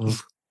there.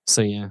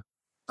 So yeah.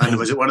 And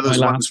was it one of those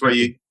ones where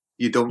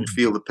you don't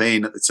feel the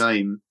pain at the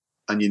time,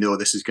 and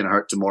this is going to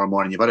hurt tomorrow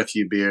morning? You've had a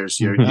few beers.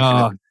 You're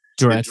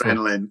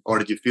adrenaline, or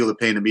did you feel the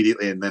pain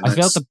immediately? And then I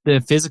felt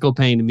the physical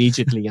pain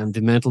immediately, and the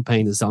mental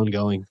pain is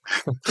ongoing.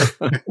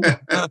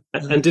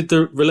 And did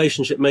the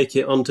relationship make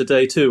it onto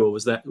day 2, or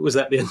was that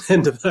the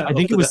end of that? I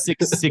think it was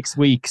 6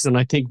 weeks, and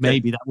I think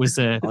maybe that was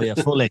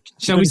full lick.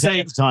 Shall we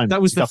say time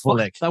that was the full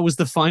lick? That was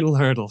the final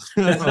hurdle.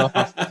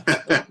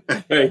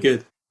 Very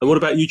good. And what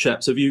about you,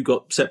 chaps? Have you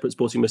got separate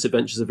sporting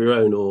misadventures of your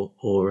own, or?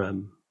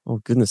 Oh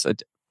goodness!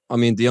 I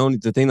mean,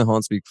 the thing that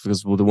haunts me,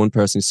 because the one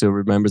person who still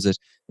remembers it,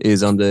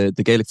 is on the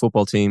Gaelic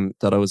football team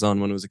that I was on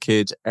when I was a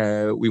kid.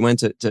 We went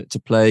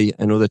to play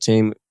another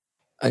team,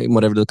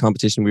 whatever the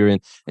competition we were in.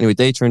 Anyway,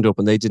 they turned up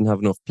and they didn't have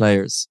enough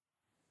players.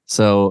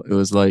 So it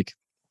was like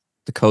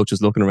the coach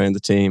was looking around the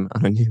team,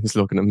 and I knew he was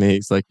looking at me.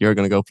 He's like, "You're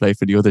going to go play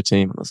for the other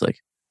team." And I was like,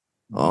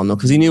 "Oh no,"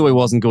 because he knew I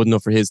wasn't good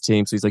enough for his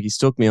team. So he's like, he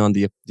stuck me on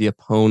the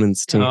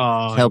opponent's team,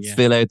 helped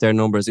fill out their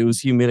numbers. It was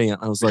humiliating.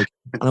 I was like,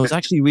 and I was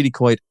actually really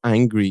quite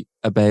angry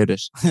about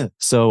it.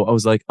 So I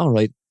was like, all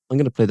right, I'm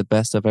going to play the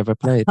best I've ever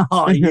played.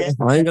 I'm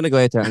going to go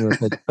out there and I'm going to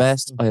play the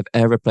best I have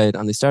ever played.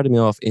 And they started me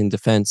off in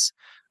defence,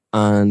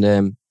 and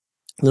a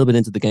little bit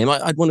into the game,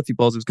 I'd won a few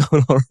balls. It was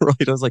going all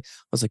right. I was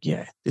like,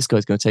 yeah, this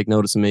guy's going to take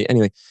notice of me.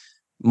 Anyway,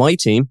 my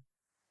team,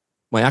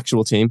 my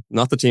actual team,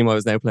 not the team I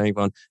was now playing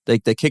on, they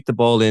kicked the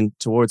ball in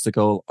towards the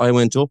goal. I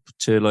went up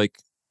to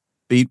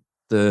beat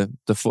the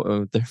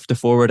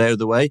forward out of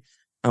the way.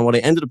 And what I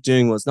ended up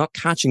doing was not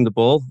catching the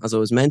ball as I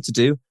was meant to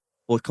do,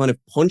 but kind of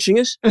punching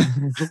it.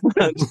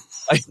 And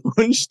I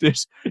punched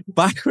it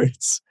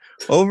backwards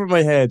over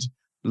my head,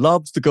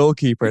 lobbed the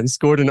goalkeeper, and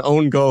scored an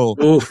own goal.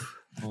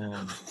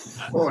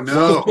 Oh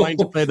no! Trying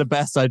to play the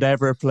best I'd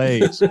ever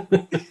played.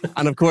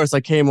 And of course, I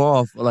came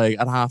off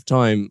at half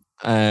time,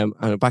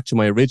 and back to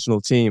my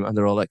original team, and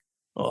they're all like,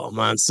 "Oh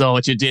man, saw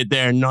what you did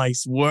there,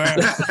 nice work."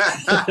 And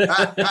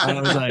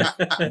I was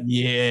like,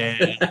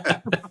 "Yeah,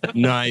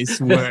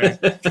 nice work."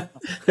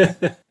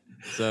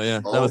 So yeah,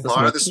 that was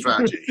part of the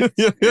strategy.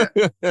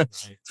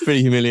 It's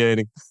pretty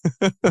humiliating,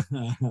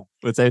 but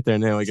it's out there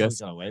now, I guess.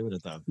 You got away with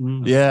it though.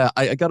 Yeah,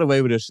 I got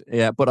away with it.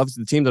 Yeah, but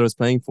obviously the team that I was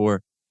playing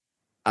for,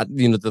 that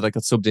I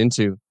got subbed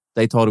into,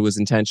 they thought it was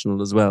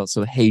intentional as well, so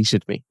they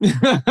hated me.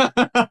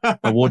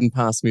 I wouldn't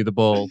pass me the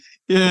ball.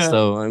 Yeah.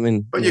 So I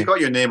mean, but you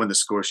got your name on the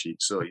score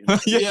sheet, so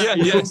yeah,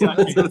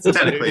 exactly.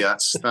 Technically,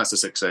 that's a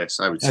success.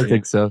 I would say. I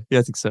think so. Yeah,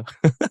 I think so.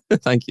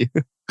 Thank you.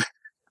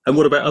 And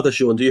what about other,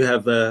 Sean? Do you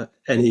have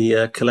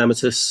any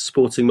calamitous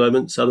sporting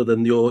moments other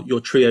than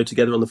your trio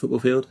together on the football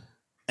field?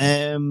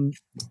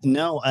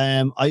 No.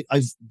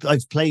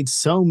 I've played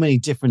so many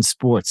different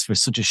sports for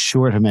such a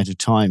short amount of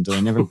time that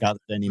I never got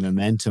any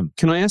momentum.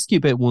 Can I ask you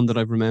about one that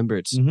I've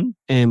remembered?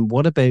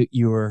 What about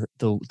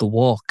the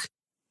walk?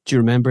 Do you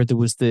remember there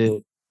was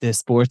the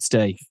sports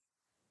day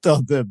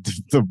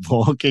the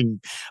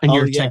walking and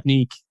your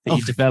technique that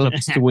you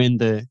developed to win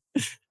the.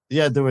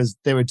 Yeah,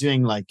 they were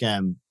doing like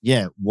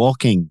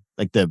walking,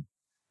 like the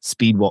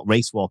speed walk,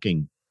 race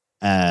walking.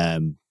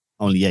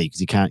 Only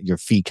because your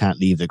feet can't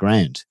leave the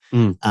ground,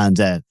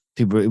 and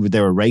people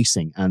they were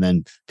racing, and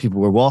then people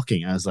were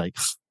walking. And I was like,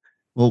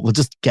 well, we'll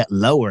just get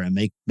lower and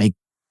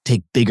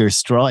take bigger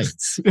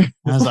strides. And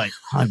I was like,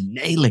 I'm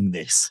nailing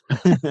this.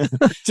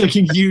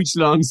 Taking huge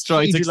long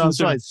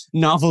strides,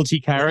 novelty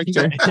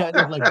character.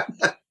 Like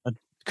a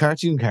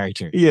cartoon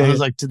character. Yeah, I was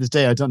like, to this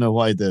day, I don't know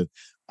why the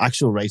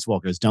actual race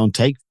walkers don't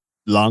take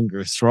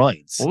longer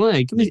strides. Well,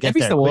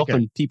 every so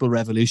often people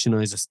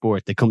revolutionize a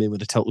sport. They come in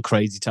with a total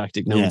crazy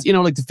tactic.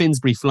 Like the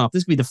Finsbury flop.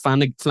 This would be the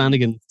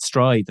Flanagan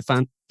stride,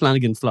 the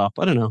Flanagan flop.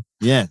 I don't know.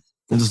 Yeah.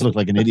 We'll just look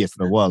like an idiot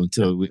for a while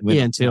until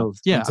I'm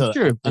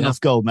sure enough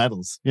gold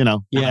medals, Yeah,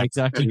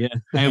 exactly. Yeah.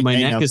 Now my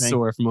neck is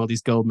sore from all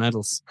these gold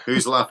medals.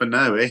 Who's laughing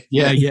now, eh?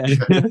 Yeah.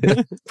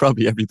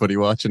 Probably everybody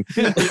watching.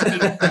 As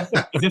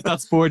if that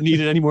sport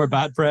needed any more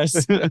bad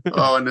press.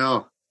 Oh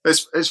no.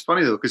 It's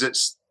funny though, because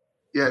it's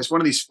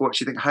one of these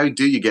sports you think, how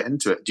do you get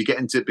into it? Do you get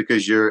into it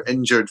because you're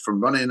injured from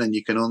running and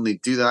you can only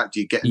do that? Do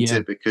you get into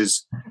it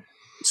because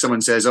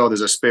someone says, oh,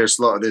 there's a spare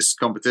slot of this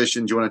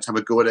competition, do you want to have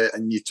a go at it?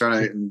 And you turn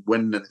out and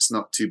win and it's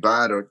not too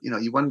bad? Or,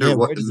 you wonder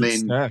what the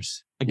main... I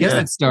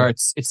guess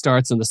it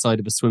starts on the side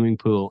of a swimming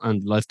pool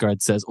and the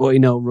lifeguard says, oh,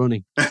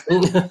 running.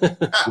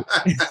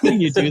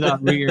 You do that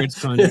weird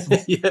kind of...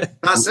 Yeah.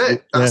 That's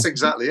it. That's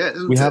exactly it.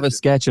 We have a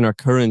sketch in our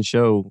current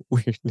show,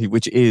 weirdly,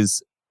 which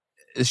is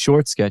a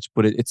short sketch,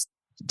 but it's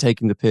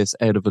taking the piss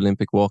out of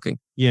Olympic walking.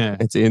 Yeah.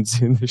 It's in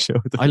the show.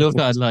 I love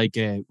that,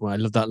 I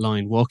love that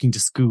line, walking to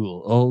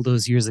school all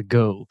those years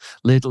ago,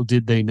 little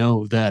did they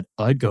know that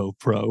I'd go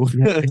pro.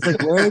 Yeah, it's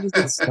like, where does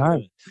it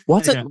start?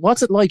 What's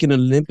it like in an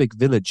Olympic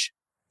village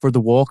for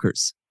the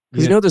walkers?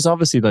 Because there's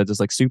obviously there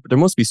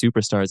must be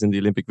superstars in the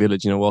Olympic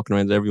village, walking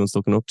around that everyone's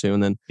looking up to,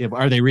 and then but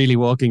are they really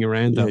walking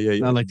around though? Yeah.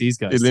 Not like these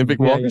guys. The Olympic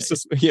walkers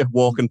just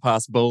walking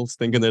past bowls,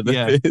 thinking they're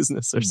the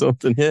business or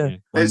something. Yeah,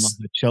 I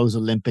chose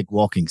Olympic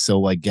walking,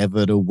 so I gave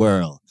it a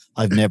whirl.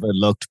 I've never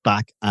looked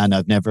back, and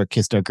I've never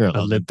kissed a girl.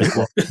 Olympic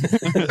walking.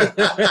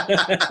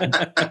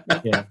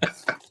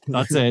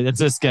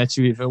 That's a sketch.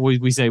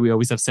 We say we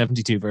always have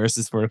 72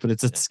 verses for it, but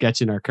it's a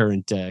sketch in our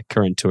current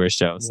tour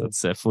show, so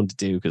it's fun to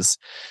do because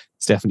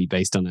it's definitely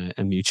based on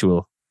a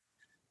mutual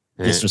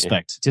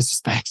disrespect.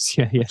 Just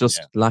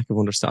lack of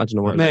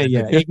understanding.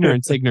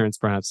 Ignorance,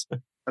 perhaps.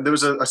 And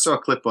I saw a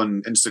clip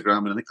on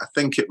Instagram, and I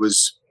think it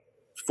was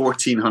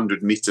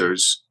 1,400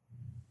 meters.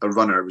 A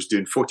runner was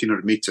doing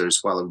 1,400 meters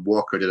while a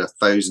walker did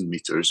 1,000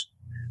 meters,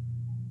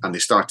 and they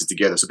started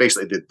together. So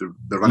basically,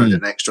 the runner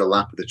did an extra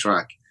lap of the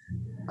track,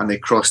 and they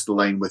crossed the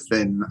line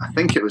within, I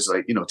think it was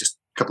just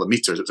a couple of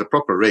meters. It was a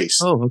proper race.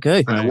 Oh,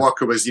 okay. And the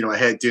walker was,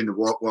 ahead doing the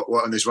walk,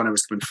 and this runner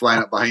was coming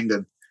flying up behind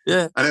him.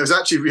 Yeah. And it was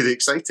actually really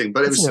exciting.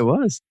 But it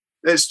was.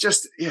 It's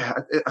just,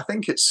 I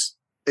think it's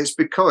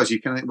because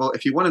you can,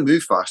 if you want to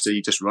move faster,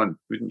 you just run,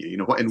 wouldn't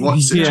you? In what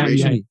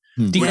situation?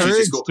 The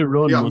urge to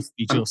run must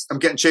be I'm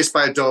getting chased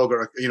by a dog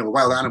or a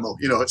wild animal.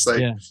 It's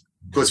like,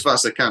 go as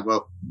fast as I can.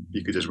 Well,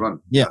 you could just run.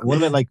 Yeah. What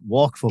about like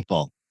walk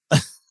football?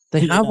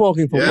 They have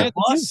walking football. Yeah.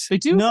 What? They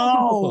do.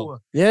 No.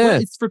 Yeah.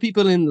 Well, it's for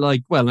people in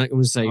I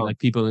would say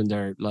people in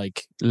their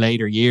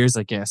later years,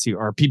 I guess,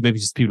 or maybe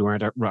just people who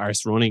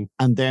aren't running.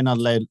 And they're not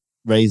allowed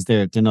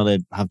they're not allowed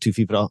to have 2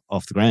 feet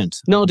off the ground.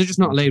 No, they're just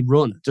not allowed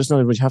run. Just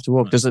not allowed. You have to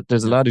walk. There's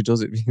a lad who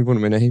does it. One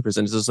of my neighbours,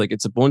 and it's just like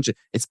it's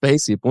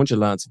basically a bunch of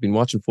lads who've been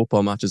watching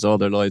football matches all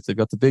their lives. They've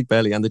got the big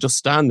belly, and they just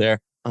stand there,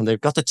 and they've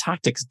got the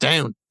tactics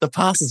down. The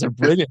passes are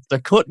brilliant. They're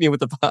cutting you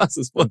with the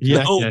passes, but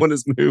no one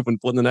is moving,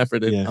 putting an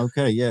effort in. Yeah.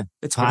 Okay, yeah.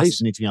 It's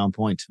passes need to be on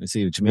point. I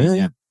see what you mean.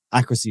 Yeah.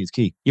 Accuracy is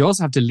key. You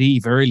also have to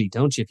leave early,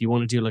 don't you? If you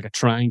want to do like a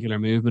triangular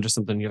movement or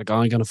something, you're like,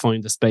 I'm going to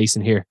find the space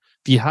in here.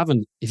 If you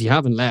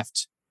haven't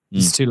left,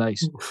 it's too late.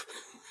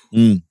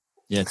 Yeah,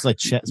 it's like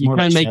you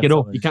can't make it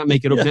up. You can't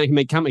make it up.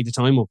 You can't make the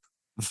time up.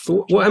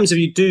 So what happens if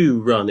you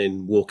do run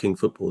in walking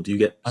football? Do you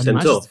get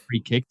sent off?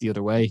 Free kick the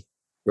other way.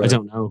 Right. I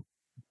don't know.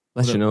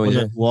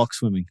 Walk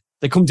swimming.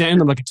 They come down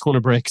them like a ton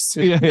of bricks.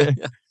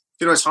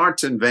 It's hard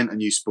to invent a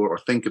new sport or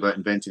think about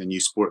inventing a new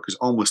sport because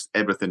almost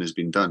everything has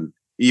been done.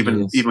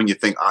 Even when you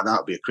think, that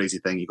would be a crazy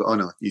thing, you go, oh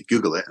no, you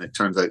Google it and it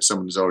turns out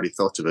someone's already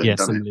thought of it and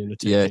done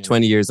it.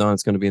 20 years on,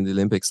 it's going to be in the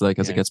Olympics,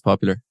 as it gets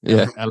popular.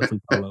 Yeah.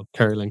 Elephant polo,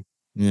 curling.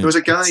 Yeah. There was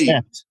a guy. So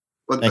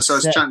I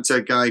was chatting to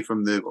a guy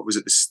from the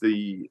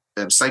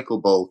cycle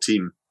ball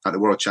team at the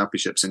World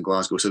Championships in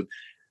Glasgow. So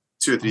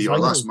 2 or 3 or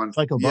last month.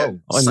 Cycle ball.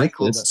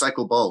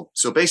 Cycle ball.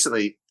 So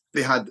basically,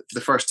 they had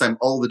the first time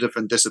all the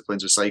different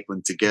disciplines of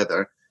cycling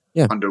together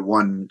under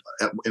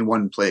in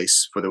one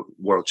place for the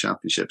World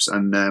Championships.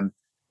 And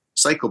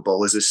cycle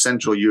ball is a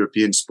Central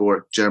European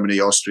sport. Germany,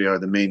 Austria are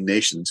the main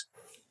nations.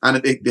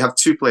 And they have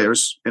 2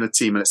 players in a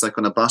team, and it's like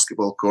on a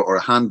basketball court or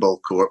a handball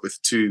court with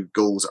 2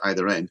 goals at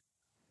either end.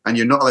 And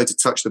you're not allowed to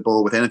touch the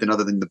ball with anything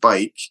other than the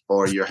bike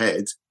or your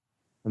head.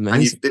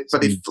 Amazing.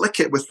 But they flick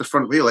it with the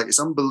front wheel. Like, it's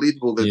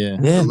unbelievable the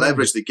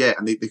leverage they get,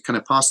 and they kind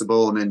of pass the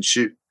ball and then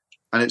shoot.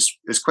 and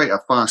it's quite a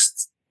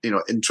fast,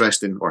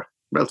 interesting or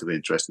relatively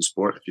interesting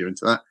sport if you're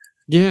into that.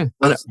 Yeah.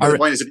 But the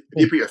point is, if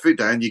you put your foot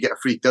down, you get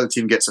the other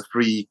team gets a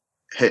free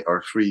hit or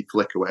a free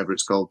flick or whatever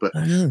it's called. But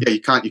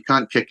you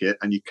can't kick it,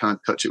 and you can't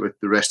touch it with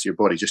the rest of your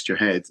body, just your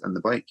head and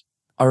the bike.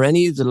 Are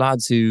any of the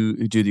lads who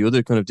do the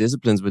other kind of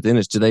disciplines within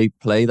it, do they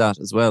play that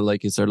as well?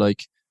 Like, is there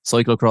like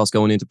cyclocross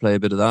going in to play a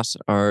bit of that,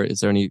 or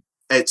is there any?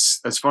 It's,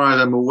 as far as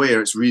I'm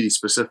aware, it's really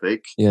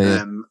specific.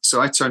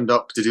 So I turned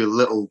up to do a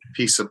little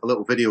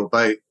video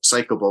about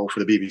cycleball for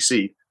the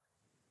BBC.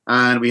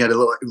 And we had a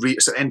little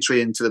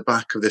entry into the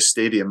back of the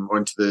stadium or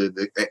into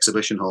the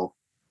exhibition hall.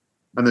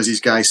 And there's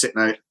these guys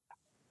sitting out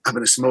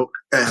having a smoke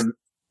on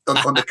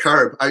the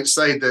curb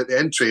outside the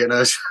entry. And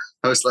I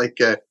was like,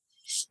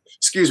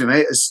 excuse me,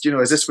 mate, is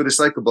this where the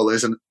cycleball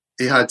is? And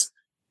I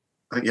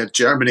think he had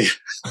Germany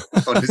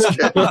on his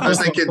kit. I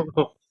was thinking,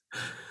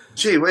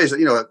 gee whiz,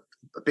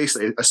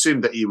 basically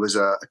assumed that he was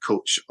a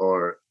coach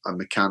or a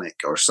mechanic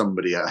or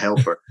somebody, a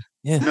helper.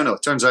 No,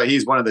 it turns out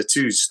he's one of the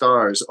 2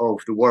 stars of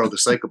the world of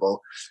cycleball.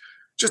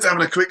 Just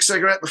having a quick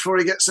cigarette before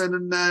he gets in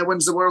and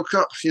wins the World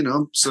Cup,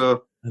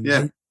 So,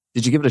 yeah.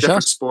 Did you give it a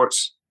Different shot?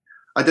 Sports.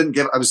 I didn't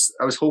give it. I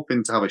was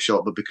hoping to have a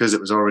shot, but because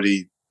it was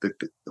already, the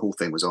whole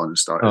thing was on and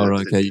started. Oh,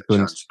 right, okay. You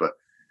couldn't. Chance.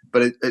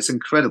 But it's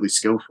incredibly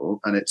skillful,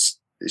 and it's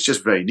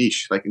just very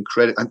niche, like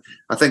incredible. And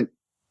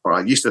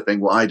I used to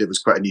think what I did was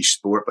quite a niche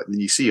sport, but then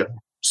you see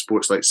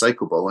sports like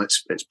cycleball, and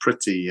it's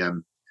pretty,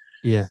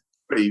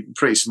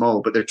 pretty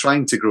small, but they're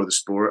trying to grow the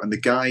sport. And the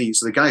guy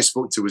I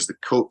spoke to was the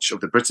coach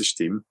of the British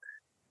team.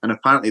 And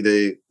apparently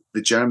the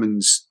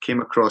Germans came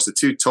across, the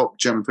 2 top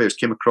German players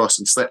came across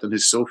and slept on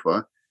his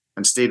sofa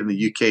and stayed in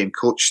the UK and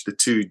coached the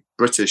 2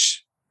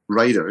 British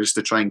riders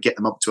to try and get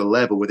them up to a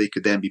level where they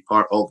could then be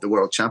part of the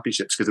World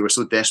Championships, because they were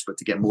so desperate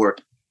to get more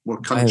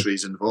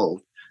countries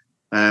involved.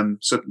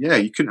 So yeah,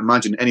 you couldn't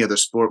imagine any other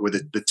sport where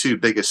the 2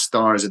 biggest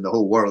stars in the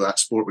whole world of that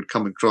sport would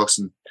come across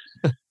and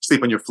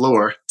sleep on your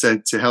floor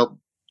to help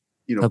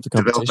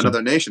develop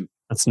another nation.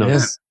 That's nice.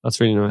 Yeah. That's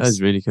really nice.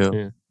 That's really cool.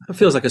 Yeah. It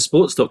feels like a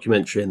sports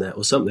documentary in that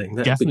or something.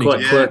 That'd be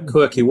quite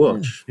quirky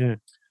watch. Yeah.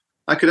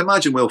 I could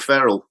imagine Will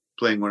Ferrell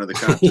playing one of the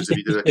characters if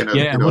he did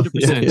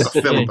a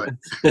film about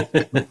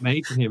it.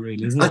 Made for him,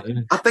 really, isn't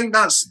it? I think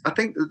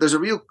there's a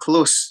real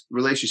close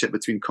relationship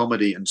between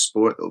comedy and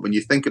sport, though, when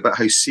you think about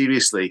how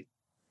seriously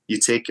you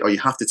take it, or you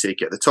have to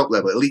take it at the top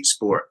level, elite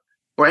sport,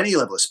 or any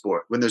level of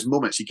sport. When there's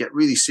moments you get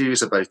really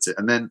serious about it,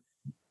 and then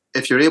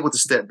if you're able to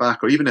step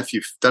back, or even if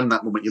you've done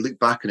that moment, you look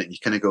back on it and you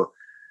kind of go,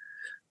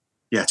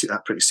 yeah, I took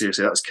that pretty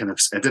seriously. That was kind of,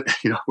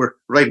 we're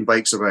riding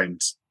bikes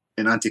around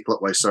in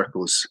anti-clockwise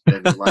circles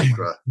in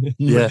Lycra,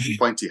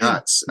 pointy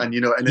hats. And,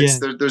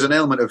 there's an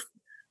element of,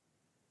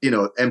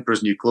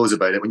 Emperor's New Clothes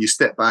about it. When you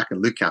step back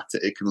and look at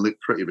it, it can look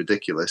pretty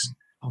ridiculous.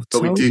 But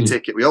totally. We do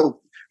take it.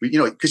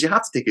 Because you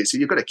have to take it. So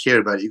you've got to care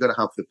about it. You've got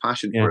to have the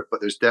passion for it. But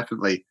there's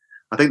definitely,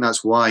 I think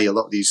that's why a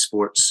lot of these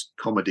sports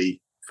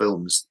comedy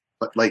films,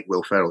 like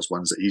Will Ferrell's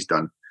ones that he's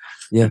done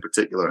in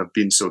particular, have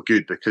been so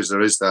good, because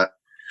there is that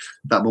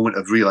moment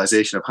of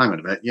realization of, hang on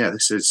a minute,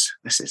 this is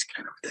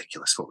kind of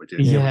ridiculous what we're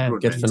doing. We're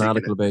get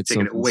fanatical about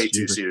taking it way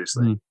too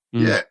seriously.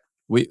 Yeah.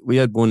 We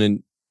had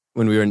one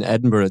when we were in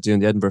Edinburgh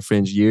doing the Edinburgh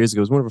Fringe years ago.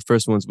 It was one of our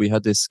first ones. We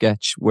had this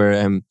sketch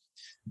where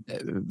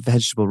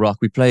Vegetable Rock,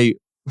 we take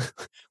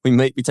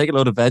a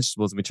load of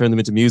vegetables and we turn them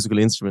into musical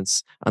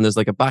instruments, and there's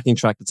like a backing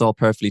track that's all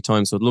perfectly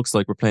timed, so it looks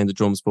like we're playing the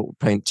drums, but we're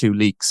playing 2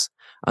 leeks.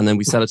 And then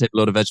we sellotape a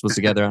load of vegetables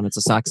together, and it's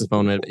a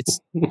saxophone. And it's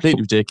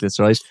completely ridiculous,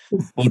 right?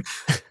 But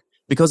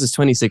because it's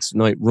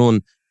 26-night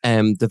run,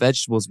 the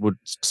vegetables would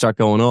start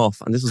going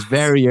off. And this was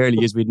very early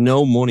years. We had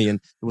no money, and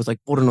it was like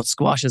butternut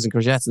squashes and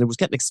courgettes, and it was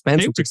getting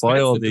expensive to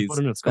buy all these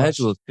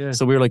vegetables. Yeah.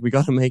 So we were like, we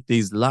got to make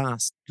these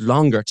last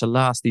longer, to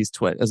last these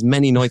as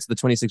many nights of the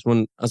 26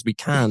 run as we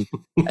can.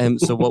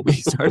 So what we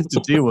started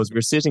to do was, we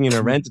were sitting in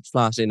a rented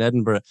flat in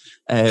Edinburgh,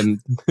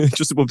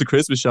 just above the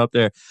Christmas shop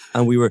there,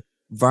 and we were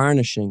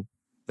varnishing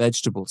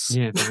vegetables,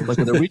 like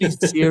with a really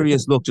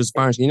serious look, just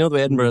varnishing. The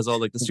way Edinburgh has all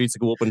like the streets that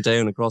go up and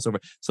down and cross over,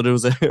 so there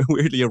was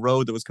weirdly a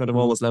road that was kind of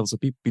almost level, so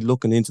people be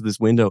looking into this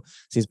window,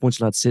 seeing a bunch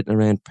of lads sitting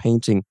around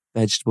painting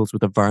vegetables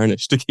with a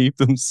varnish to keep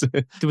them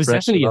there was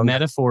definitely a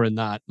metaphor in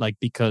that, like,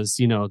 because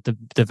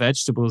the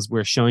vegetables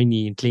were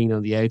shiny and clean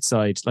on the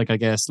outside, like, I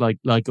guess like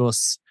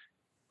us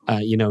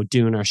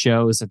doing our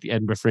shows at the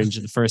Edinburgh Fringe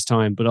for the first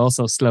time, but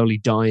also slowly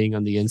dying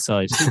on the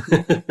inside.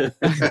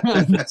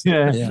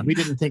 We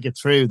didn't think it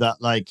through that,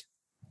 like,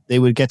 they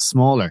would get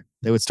smaller.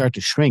 They would start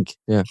to shrink.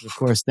 Yeah. Of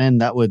course, then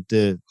that would,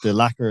 the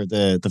lacquer,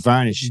 the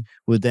varnish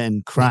would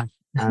then crack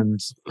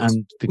and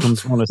become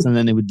smaller. And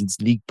then it would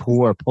just leak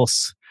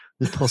pus.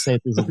 The pus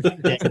out is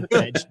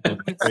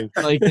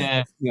like,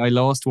 I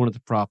lost one of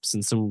the props,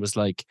 and someone was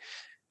like,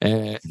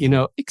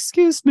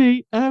 excuse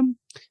me,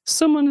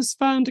 someone has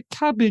found a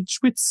cabbage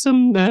with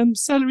some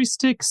celery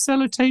sticks,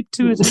 sellotape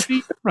to it, and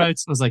beef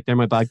sprouts. I was like, they're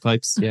my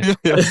bagpipes. Yeah.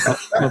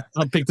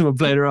 I'll pick them up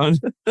later on.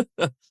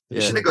 You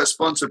should have got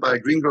sponsored by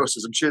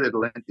greengrocers. I'm sure they'd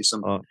lent you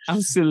some.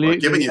 Absolutely. Or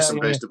given you some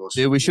vegetables.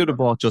 Yeah, we should have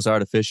bought just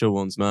artificial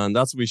ones, man.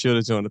 That's what we should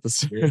have done at the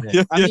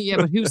start. I mean,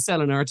 but who's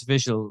selling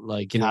artificial,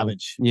 like, you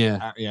cabbage? Know,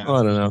 yeah. Yeah.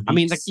 I don't know. I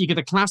mean, like, you get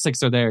the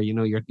classics are there, you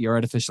know, your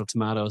artificial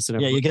tomatoes.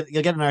 And you get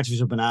an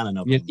artificial banana.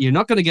 No, you're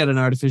not going to get an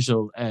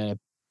artificial,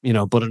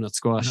 butternut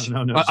squash.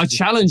 No. I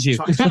challenge you.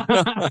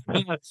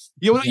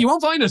 You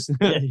won't find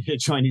it.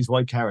 Chinese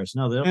white carrot.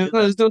 No,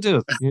 they don't do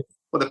it. Yeah.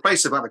 Well, the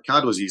price of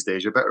avocados these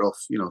days, you're better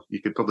off. You know,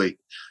 you could probably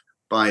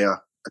buy a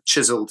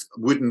chiseled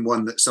wooden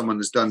one that someone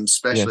has done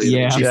specially.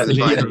 Cheaper than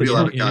buying a real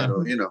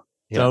avocado. You know,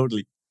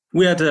 totally.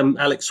 We had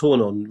Alex Horn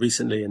on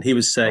recently, and he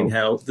was saying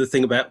how the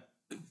thing about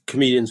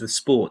comedians with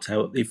sport,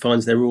 how he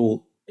finds they're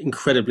all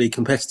incredibly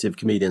competitive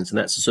comedians, and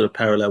that's a sort of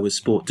parallel with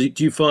sport. Do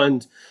you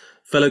find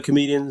fellow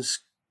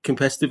comedians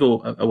competitive,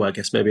 or I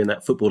guess maybe in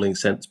that footballing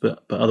sense,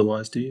 but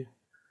otherwise, do you?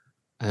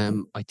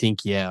 I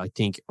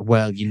think,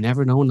 well, you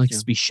never know when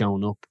to be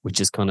shown up, which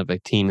is kind of a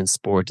theme in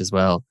sport as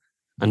well.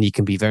 And you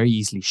can be very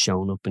easily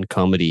shown up in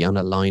comedy on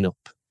a lineup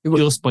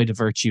just by the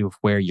virtue of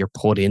where you're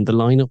put in the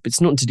lineup. It's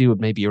nothing to do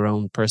with maybe your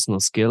own personal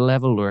skill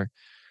level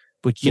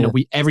but you know,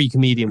 every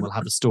comedian will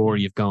have a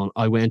story of going,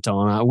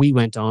 we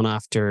went on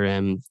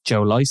after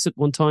Joe Lycett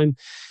one time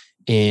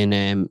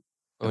in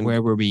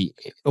where were we?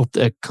 Up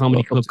the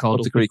comedy club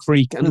called Up the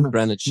Creek. And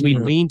Greenwich.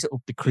 We'd been to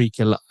Up the Creek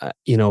a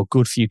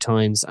good few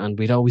times, and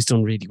we'd always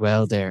done really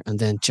well there. And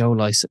then Joe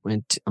Lycett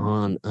went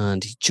on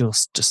and he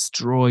just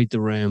destroyed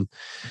the room.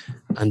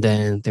 And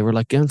then they were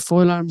like,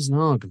 foil Arms and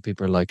Hog. And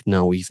people are like,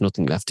 no, we've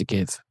nothing left to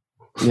give.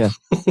 Yeah.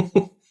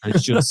 And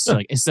it's just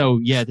like, so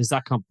yeah, there's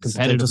that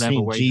competitive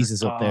level where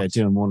Jesus up there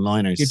doing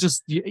one-liners. You're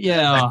just,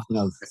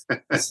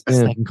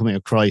 second coming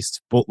of Christ,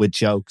 but with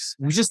jokes.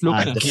 We just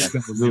looked at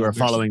we were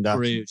following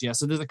that. Yeah,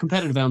 so there's a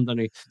competitive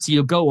element. So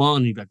you'll go on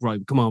and you're like, right,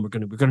 come on, we're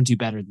gonna do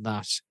better than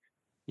that.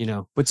 You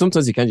know. But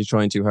sometimes you can't. You're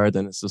trying too hard,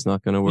 then it's just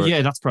not going to work.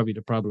 Yeah, that's probably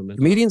the problem.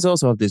 Comedians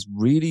also have this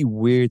really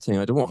weird thing.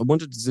 I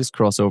wonder, does this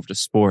cross over to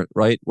sport,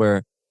 right?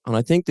 Where, and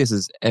I think this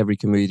is every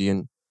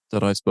comedian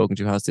that I've spoken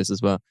to has this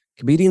as well.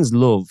 Comedians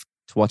love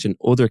to watch an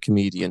other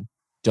comedian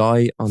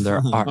die on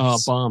their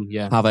arse.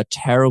 Have a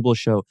terrible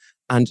show.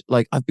 And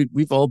like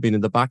we've all been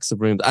in the backs of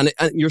rooms, and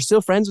you're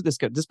still friends with this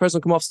guy. This person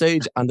will come off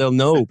stage and they'll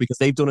know because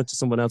they've done it to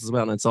someone else as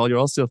well. And it's all, you're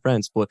all still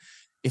friends. But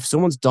if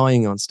someone's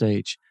dying on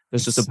stage,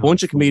 there's just a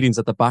bunch of comedians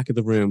at the back of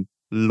the room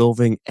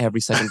loving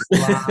every second.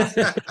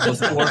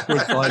 Those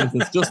awkward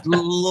silences, just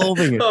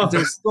loving it.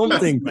 There's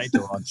something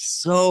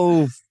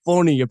so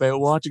funny about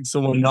watching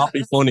someone not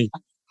be funny.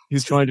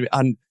 He's trying to be,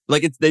 and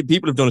like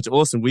people have done it to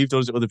us, and we've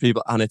done it to other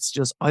people, and it's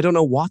just, I don't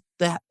know what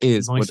that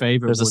is. My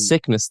favorite. There's a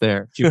sickness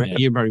there. You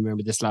probably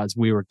remember this, lads.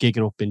 We were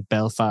gigging up in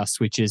Belfast,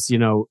 which is, you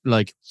know,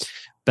 like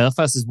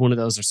Belfast is one of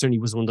those, or certainly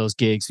was one of those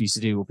gigs we used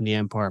to do up in the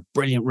Empire.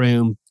 Brilliant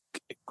room.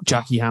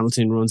 Jackie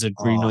Hamilton runs a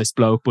really nice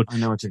bloke, but I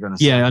know what you're going to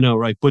say. Yeah, I know,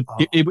 right? But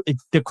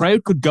the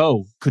crowd could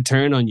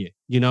turn on you,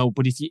 you know.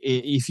 But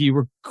if you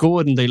were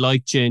good and they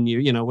liked you and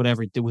you know,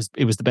 whatever, it was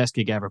the best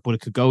gig ever. But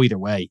it could go either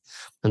way.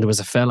 And there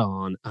was a fella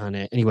on,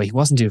 and anyway, he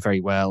wasn't doing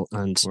very well.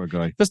 And poor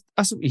guy. That's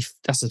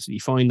absolutely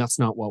fine. That's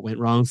not what went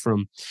wrong for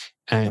him.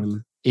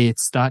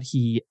 It's that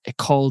he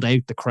called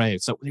out the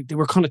crowd, so they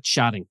were kind of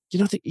chatting. You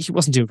know, he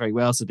wasn't doing very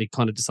well, so they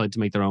kind of decided to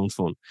make their own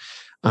fun.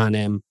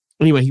 And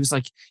anyway, he was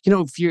like, you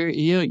know, if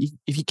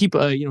you keep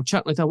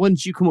chatting like that, why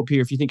don't you come up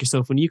here if you think you're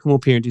so funny? You come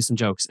up here and do some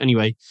jokes.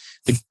 Anyway,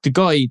 the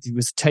guy, it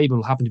was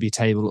happened to be a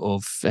table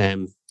of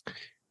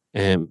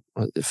it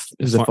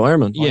was a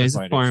fireman. Yeah, he's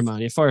a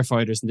fireman. Yeah,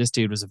 firefighters, and this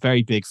dude was a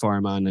very big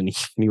fireman. And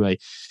anyway,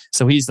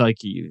 so he's like,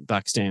 he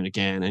backs down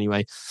again.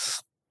 Anyway.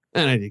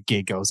 And the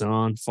gig goes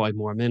on, 5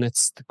 more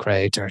minutes. The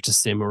crowd start to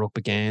simmer up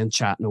again,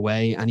 chatting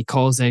away. And he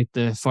calls out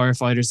the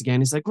firefighters again.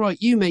 He's like, right,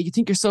 you mate, you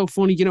think you're so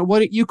funny. You know, why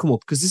don't you come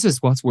up? Because this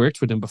is what's worked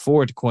for them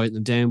before to quieten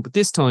them down. But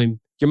this time,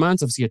 your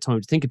man's obviously had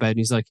time to think about it. And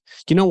he's like,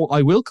 you know what,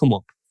 I will come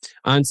up.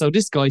 And so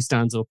this guy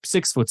stands up,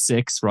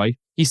 6'6", right?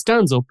 He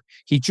stands up,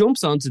 he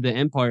jumps onto the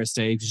Empire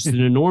stage, which is an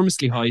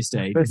enormously high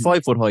stage. About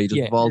 5 foot high, he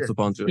just vaults up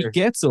onto it. He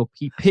gets up,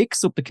 he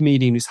picks up the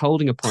comedian who's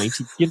holding a pint,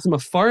 he gives him a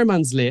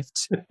fireman's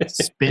lift,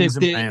 spins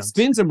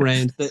him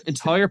around. The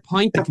entire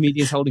pint the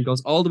comedian's holding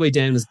goes all the way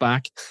down his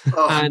back.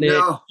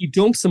 He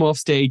dumps him off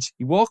stage.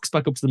 He walks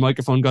back up to the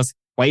microphone and goes,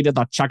 why did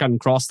that chagan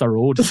cross the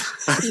road? The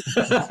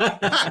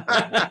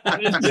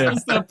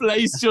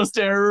place just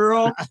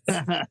erupts.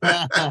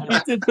 He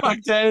sits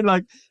back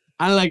down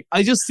I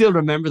just still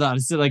remember that.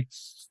 It's like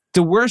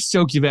the worst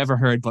joke you've ever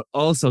heard, but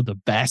also the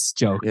best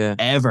joke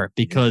ever.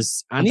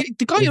 Because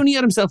the guy only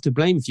had himself to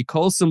blame. If you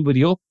call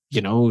somebody up,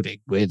 you know,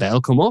 they'll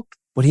come up.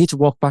 But he had to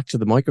walk back to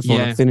the microphone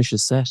and finish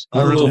his set.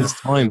 His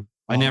time.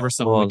 I never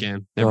saw him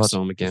again.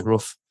 Saw him again.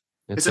 Rough.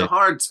 Is it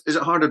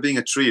harder being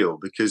a trio?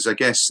 Because I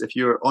guess if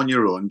you're on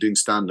your own doing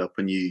stand-up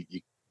and you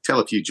tell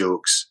a few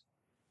jokes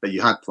that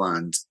you had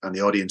planned and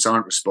the audience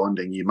aren't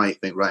responding, you might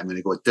think, right, I'm going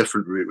to go a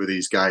different route with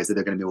these guys.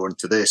 They're going to be more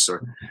into this.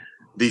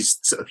 these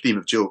sort of theme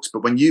of jokes.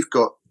 But when you've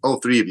got all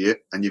three of you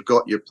and you've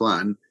got your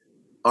plan,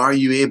 are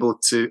you able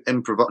to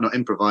not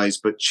improvise,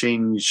 but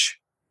change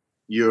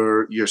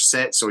your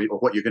sets or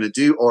what you're going to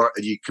do? Or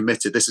are you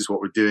committed, this is what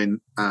we're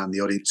doing, and the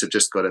audience have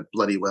just got to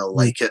bloody well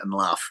like it and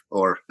laugh?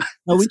 Or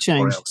no, we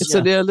change. It's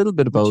a little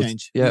bit of both.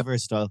 Change. We're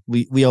versatile.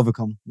 We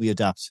overcome. We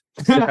adapt.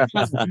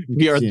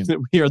 we are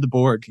the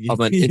Borg. Oh,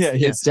 man,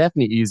 it's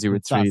definitely easier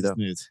with three, though.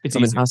 It's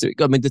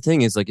the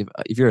thing is, like,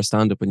 if you're a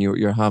stand-up and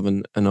you're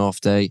having an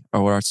off day,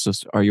 or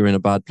you're in a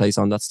bad place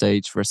on that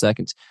stage for a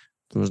second,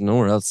 there's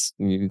nowhere else.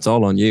 It's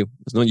all on you.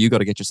 There's no, you got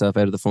to get yourself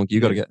out of the funk. You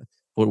got to get.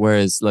 But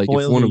whereas, like,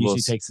 Boyle if one of usually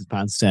us takes his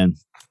pants down,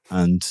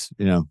 and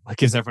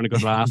gives everyone a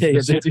good laugh.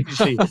 There's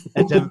usually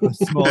a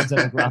small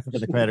demographic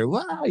of the crowd.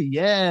 Wow,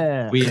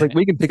 yeah. We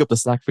can pick up the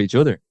slack for each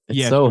other.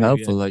 It's so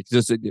helpful. Like,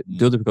 just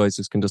the other guys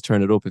can just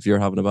turn it up if you're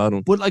having a bad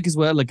one. But like as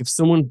well, like if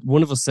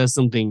one of us says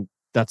something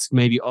that's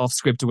maybe off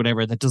script or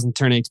whatever that doesn't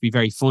turn out to be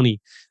very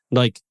funny,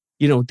 like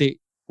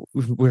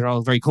we're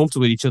all very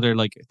comfortable with each other.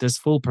 Like, there's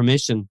full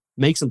permission.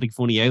 Make something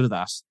funny out of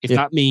that. If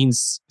that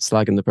means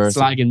slagging the person,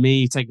 slagging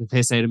me, taking the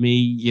piss out of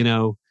me,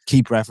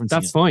 keep referencing.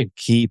 That's fine.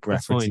 Keep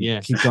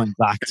referencing. Keep going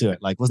back to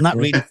it. Like, wasn't that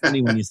really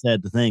funny when you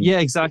said the thing? Yeah,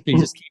 exactly.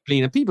 Just keep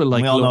leaning. People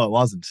like. We all know it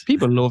wasn't.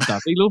 People love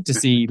that. They love to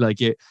see, like,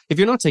 if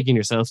you're not taking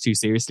yourself too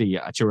seriously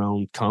at your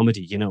own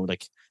comedy,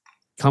 like,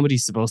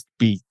 comedy's supposed to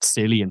be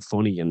silly and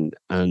funny, and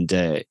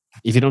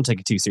if you don't take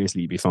it too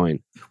seriously, you'll be fine.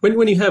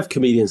 When you have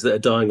comedians that are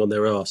dying on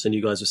their arse, and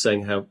you guys are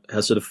saying how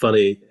sort of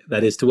funny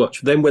that is to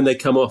watch, then when they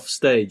come off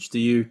stage, do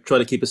you try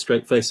to keep a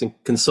straight face and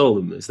console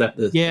them? Is that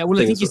the I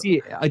think you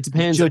see it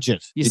depends. Judge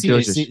it. You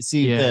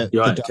see the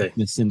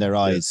darkness in their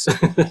eyes.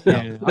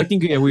 I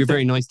think we were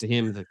very nice to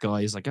him. The guy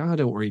is like,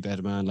 don't worry about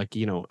it, man. Like,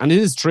 and it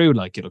is true.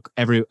 Like,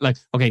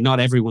 not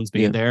everyone's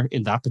being there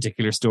in that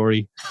particular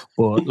story,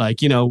 but like,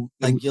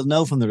 like, you'll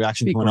know from the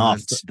reaction going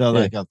off. They're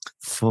like, oh,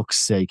 fuck's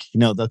sake.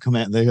 They'll come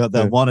out and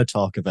they'll want to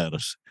talk about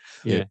it.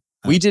 Yeah.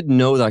 We didn't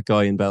know that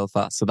guy in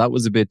Belfast, so that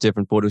was a bit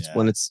different. But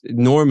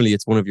normally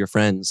it's one of your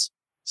friends,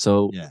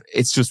 so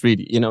it's just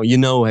really you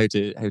know how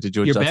to judge.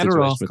 You're that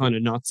better off situation. kind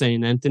of not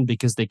saying anything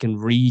because they can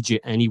read you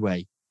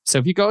anyway. So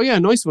if you go,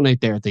 nice one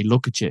out there, they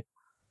look at you,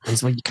 and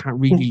it's like you can't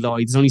really lie.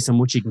 There's only so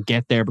much you can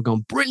get there, but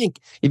going brilliant.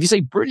 If you say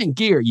brilliant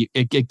gear,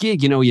 a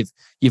gig,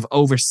 you've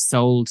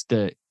oversold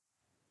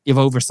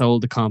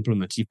the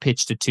compliment. You've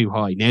pitched it too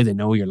high. Now they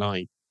know you're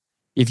lying.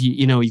 If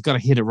you've got to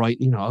hit it right,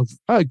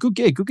 good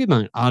gig,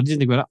 man. I didn't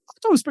think about it. I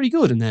thought it was pretty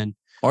good. And then,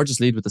 or just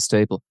lead with the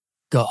staple.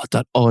 God,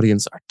 that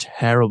audience are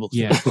terrible.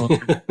 Yeah.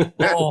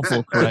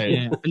 Awful crowd.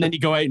 Yeah. And then you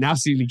go out and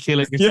absolutely kill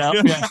it yourself.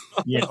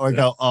 Yeah. Or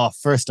go,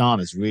 first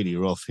on is really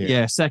rough here.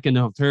 Yeah, second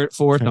on, third,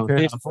 fourth on,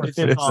 fifth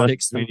on,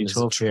 sixth on.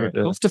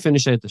 Tough to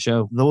finish out the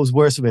show. What was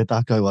worse about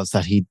that guy was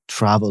that he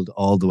travelled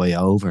all the way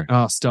over.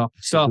 Oh, stop.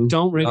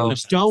 Don't ruin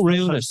it. Don't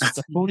ruin it. It's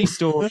a funny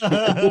story.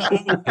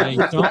 Okay,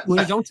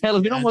 don't tell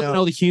him. We don't want to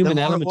know the human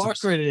element. The more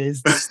awkward it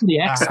is, the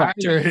X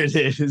factor it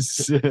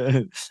is.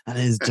 And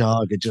his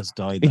dog had just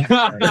died.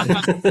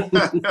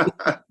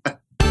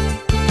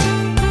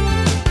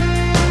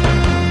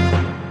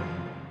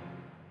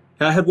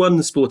 I had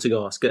one sporting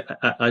ask.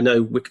 I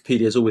know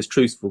Wikipedia is always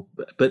truthful,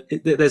 but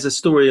there's a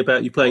story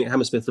about you playing at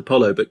Hammersmith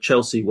Apollo, but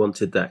Chelsea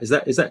wanted that. Is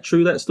that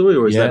true, that story,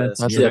 or is that's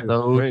so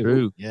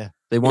true? Yeah,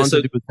 they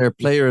wanted it with their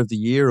Player of the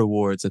Year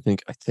awards. I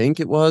think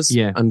it was.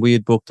 Yeah, and we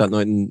had booked that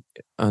night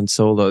and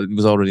sold out. It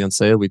was already on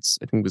sale.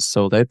 I think it was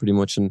sold out pretty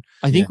much. And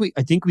I think we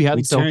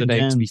hadn't sold it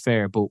out, to be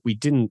fair, but we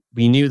didn't.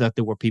 We knew that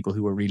there were people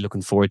who were really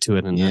looking forward to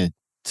it, and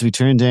so we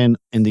turned down,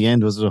 in the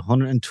end, was it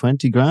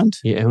 120 grand?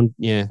 Yeah. Well,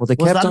 they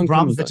kept on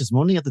Abramovich's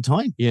money at the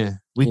time. Yeah.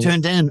 We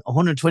turned down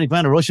 120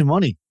 grand of Russian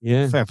money.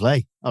 Yeah. Fair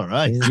play. All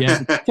right.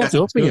 Yeah. Kept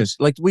upping it.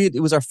 Like,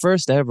 it was our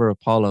first ever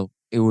Apollo.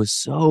 It was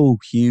so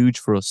huge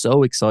for us,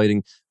 so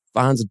exciting.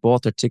 Fans had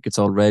bought their tickets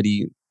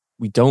already.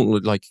 We don't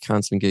look like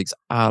cancelling gigs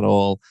at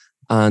all.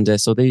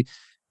 And so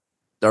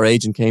our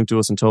agent came to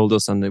us and told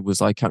us, and it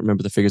was, I can't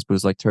remember the figures, but it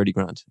was like 30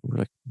 grand. And we're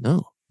like,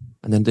 no.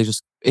 And then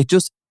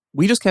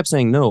we just kept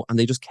saying no, and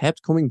they just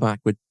kept coming back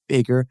with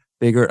bigger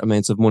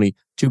amounts of money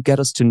to get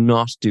us to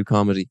not do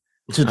comedy.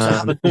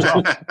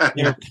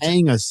 They're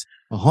paying us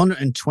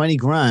 120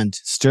 grand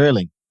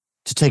sterling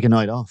to take a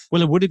night off.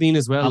 Well, it would have been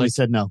as well. And we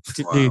said no.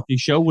 The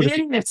show would have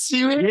been...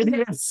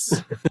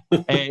 Idiots.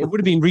 It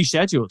would have been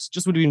rescheduled.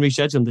 Just would have been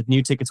rescheduled. The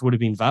new tickets would have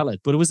been valid.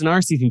 But it was an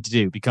arsey thing to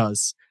do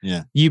because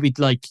you'd be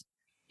like...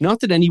 Not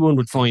that anyone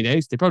would find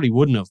out. They probably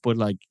wouldn't have. But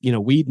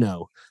we'd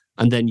know.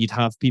 And then you'd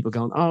have people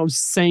going,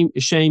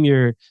 shame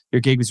your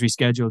gig was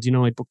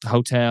rescheduled. I booked the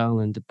hotel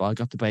and I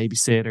got the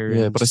babysitter.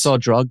 Yeah, but I saw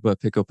Drogba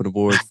pick up an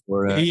award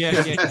for... Yeah.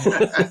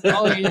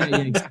 Oh, yeah,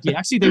 exactly.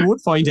 Actually, they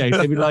would find out.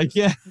 They'd be like,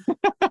 yeah.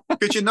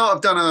 Could you not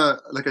have done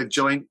a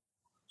joint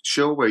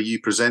show where you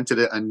presented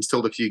it and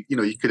told a few,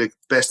 you could have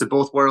best of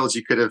both worlds.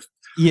 You could have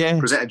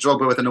presented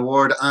Drogba with an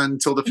award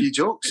and told a few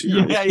jokes.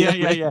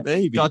 Yeah.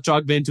 Maybe. Got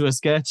Drogba into a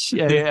sketch.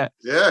 Yeah.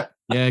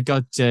 Yeah,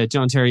 got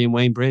John Terry and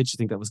Wayne Bridge. I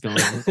think that was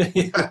going on.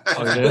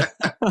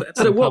 But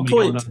at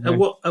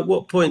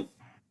what point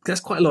that's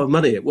quite a lot of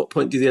money. At what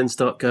point do you then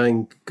start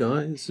going,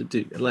 guys? I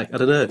don't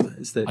know. I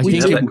think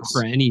it was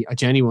for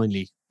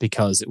genuinely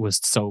because it was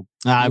so.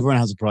 Everyone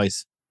has a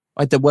price.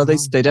 They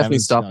definitely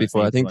stopped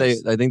before. I think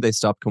they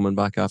stopped coming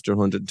back after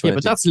 120. Yeah,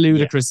 but that's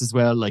ludicrous as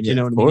well. Like, you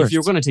know what I mean? If you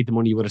were going to take the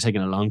money, you would have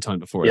taken a long time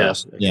before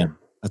that. Yeah,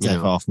 that's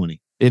F off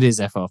money. It is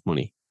F off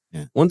money.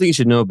 Yeah. One thing you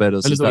should know about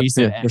us is that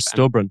we're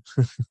stubborn.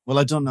 Well,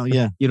 I don't know.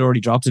 Yeah, you'd already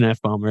dropped an F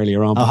bomb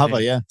earlier on. Oh, have I?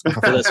 Yeah.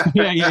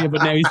 yeah.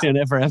 But now he's doing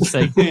it for F's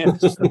sake.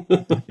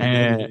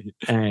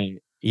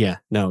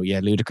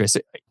 Ludicrous.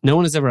 No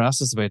one has ever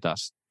asked us about that.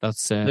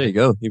 That's there you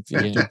go.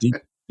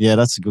 Yeah,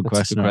 that's a good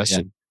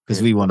question.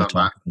 Because we want to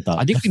talk about that.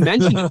 I think we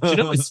mentioned it. You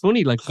know, it's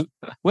funny.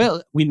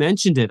 We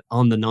mentioned it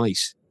on the night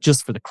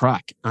just for the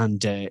crack,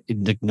 and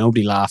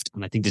nobody laughed,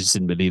 and I think they just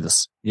didn't believe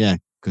us. Yeah.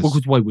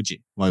 Why would you?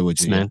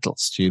 It's mental.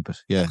 Stupid.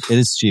 Yeah, it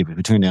is stupid.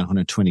 We turned down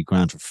 120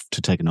 grand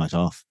to take a night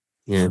off.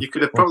 Yeah. You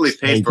could have probably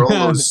paid for all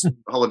those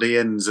holiday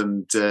inns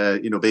and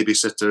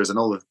babysitters and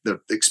all the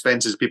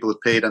expenses people have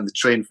paid and the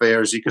train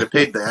fares. You could have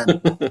paid them.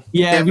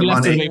 Yeah, we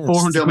left them like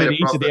 400 quid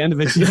each at the end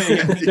of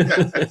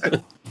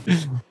it.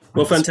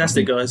 Well,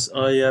 fantastic, guys.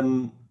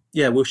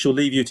 We shall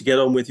leave you to get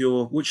on with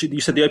your. Which you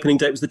said the opening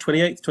date was the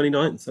 28th,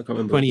 29th. I can't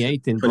remember.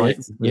 28th in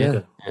Brighton.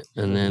 Yeah,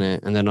 and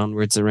then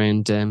onwards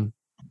around the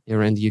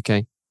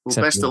UK. Well,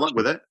 best of luck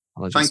with it.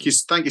 Thank you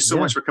so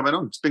much for coming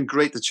on. It's been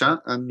great to chat.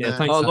 And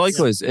thanks.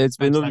 Likewise, it's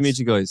been lovely to meet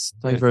you guys.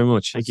 Thank you very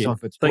much. Thank you.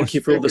 Thank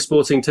you for all the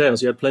sporting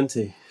tales. You had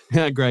plenty.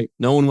 Yeah, great.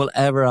 No one will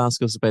ever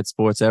ask us about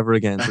sports ever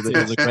again. So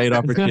this is a great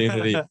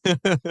opportunity.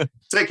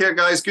 Take care,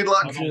 guys. Good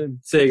luck.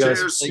 See you guys.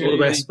 Cheers. All the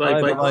best.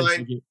 Bye.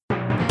 Bye.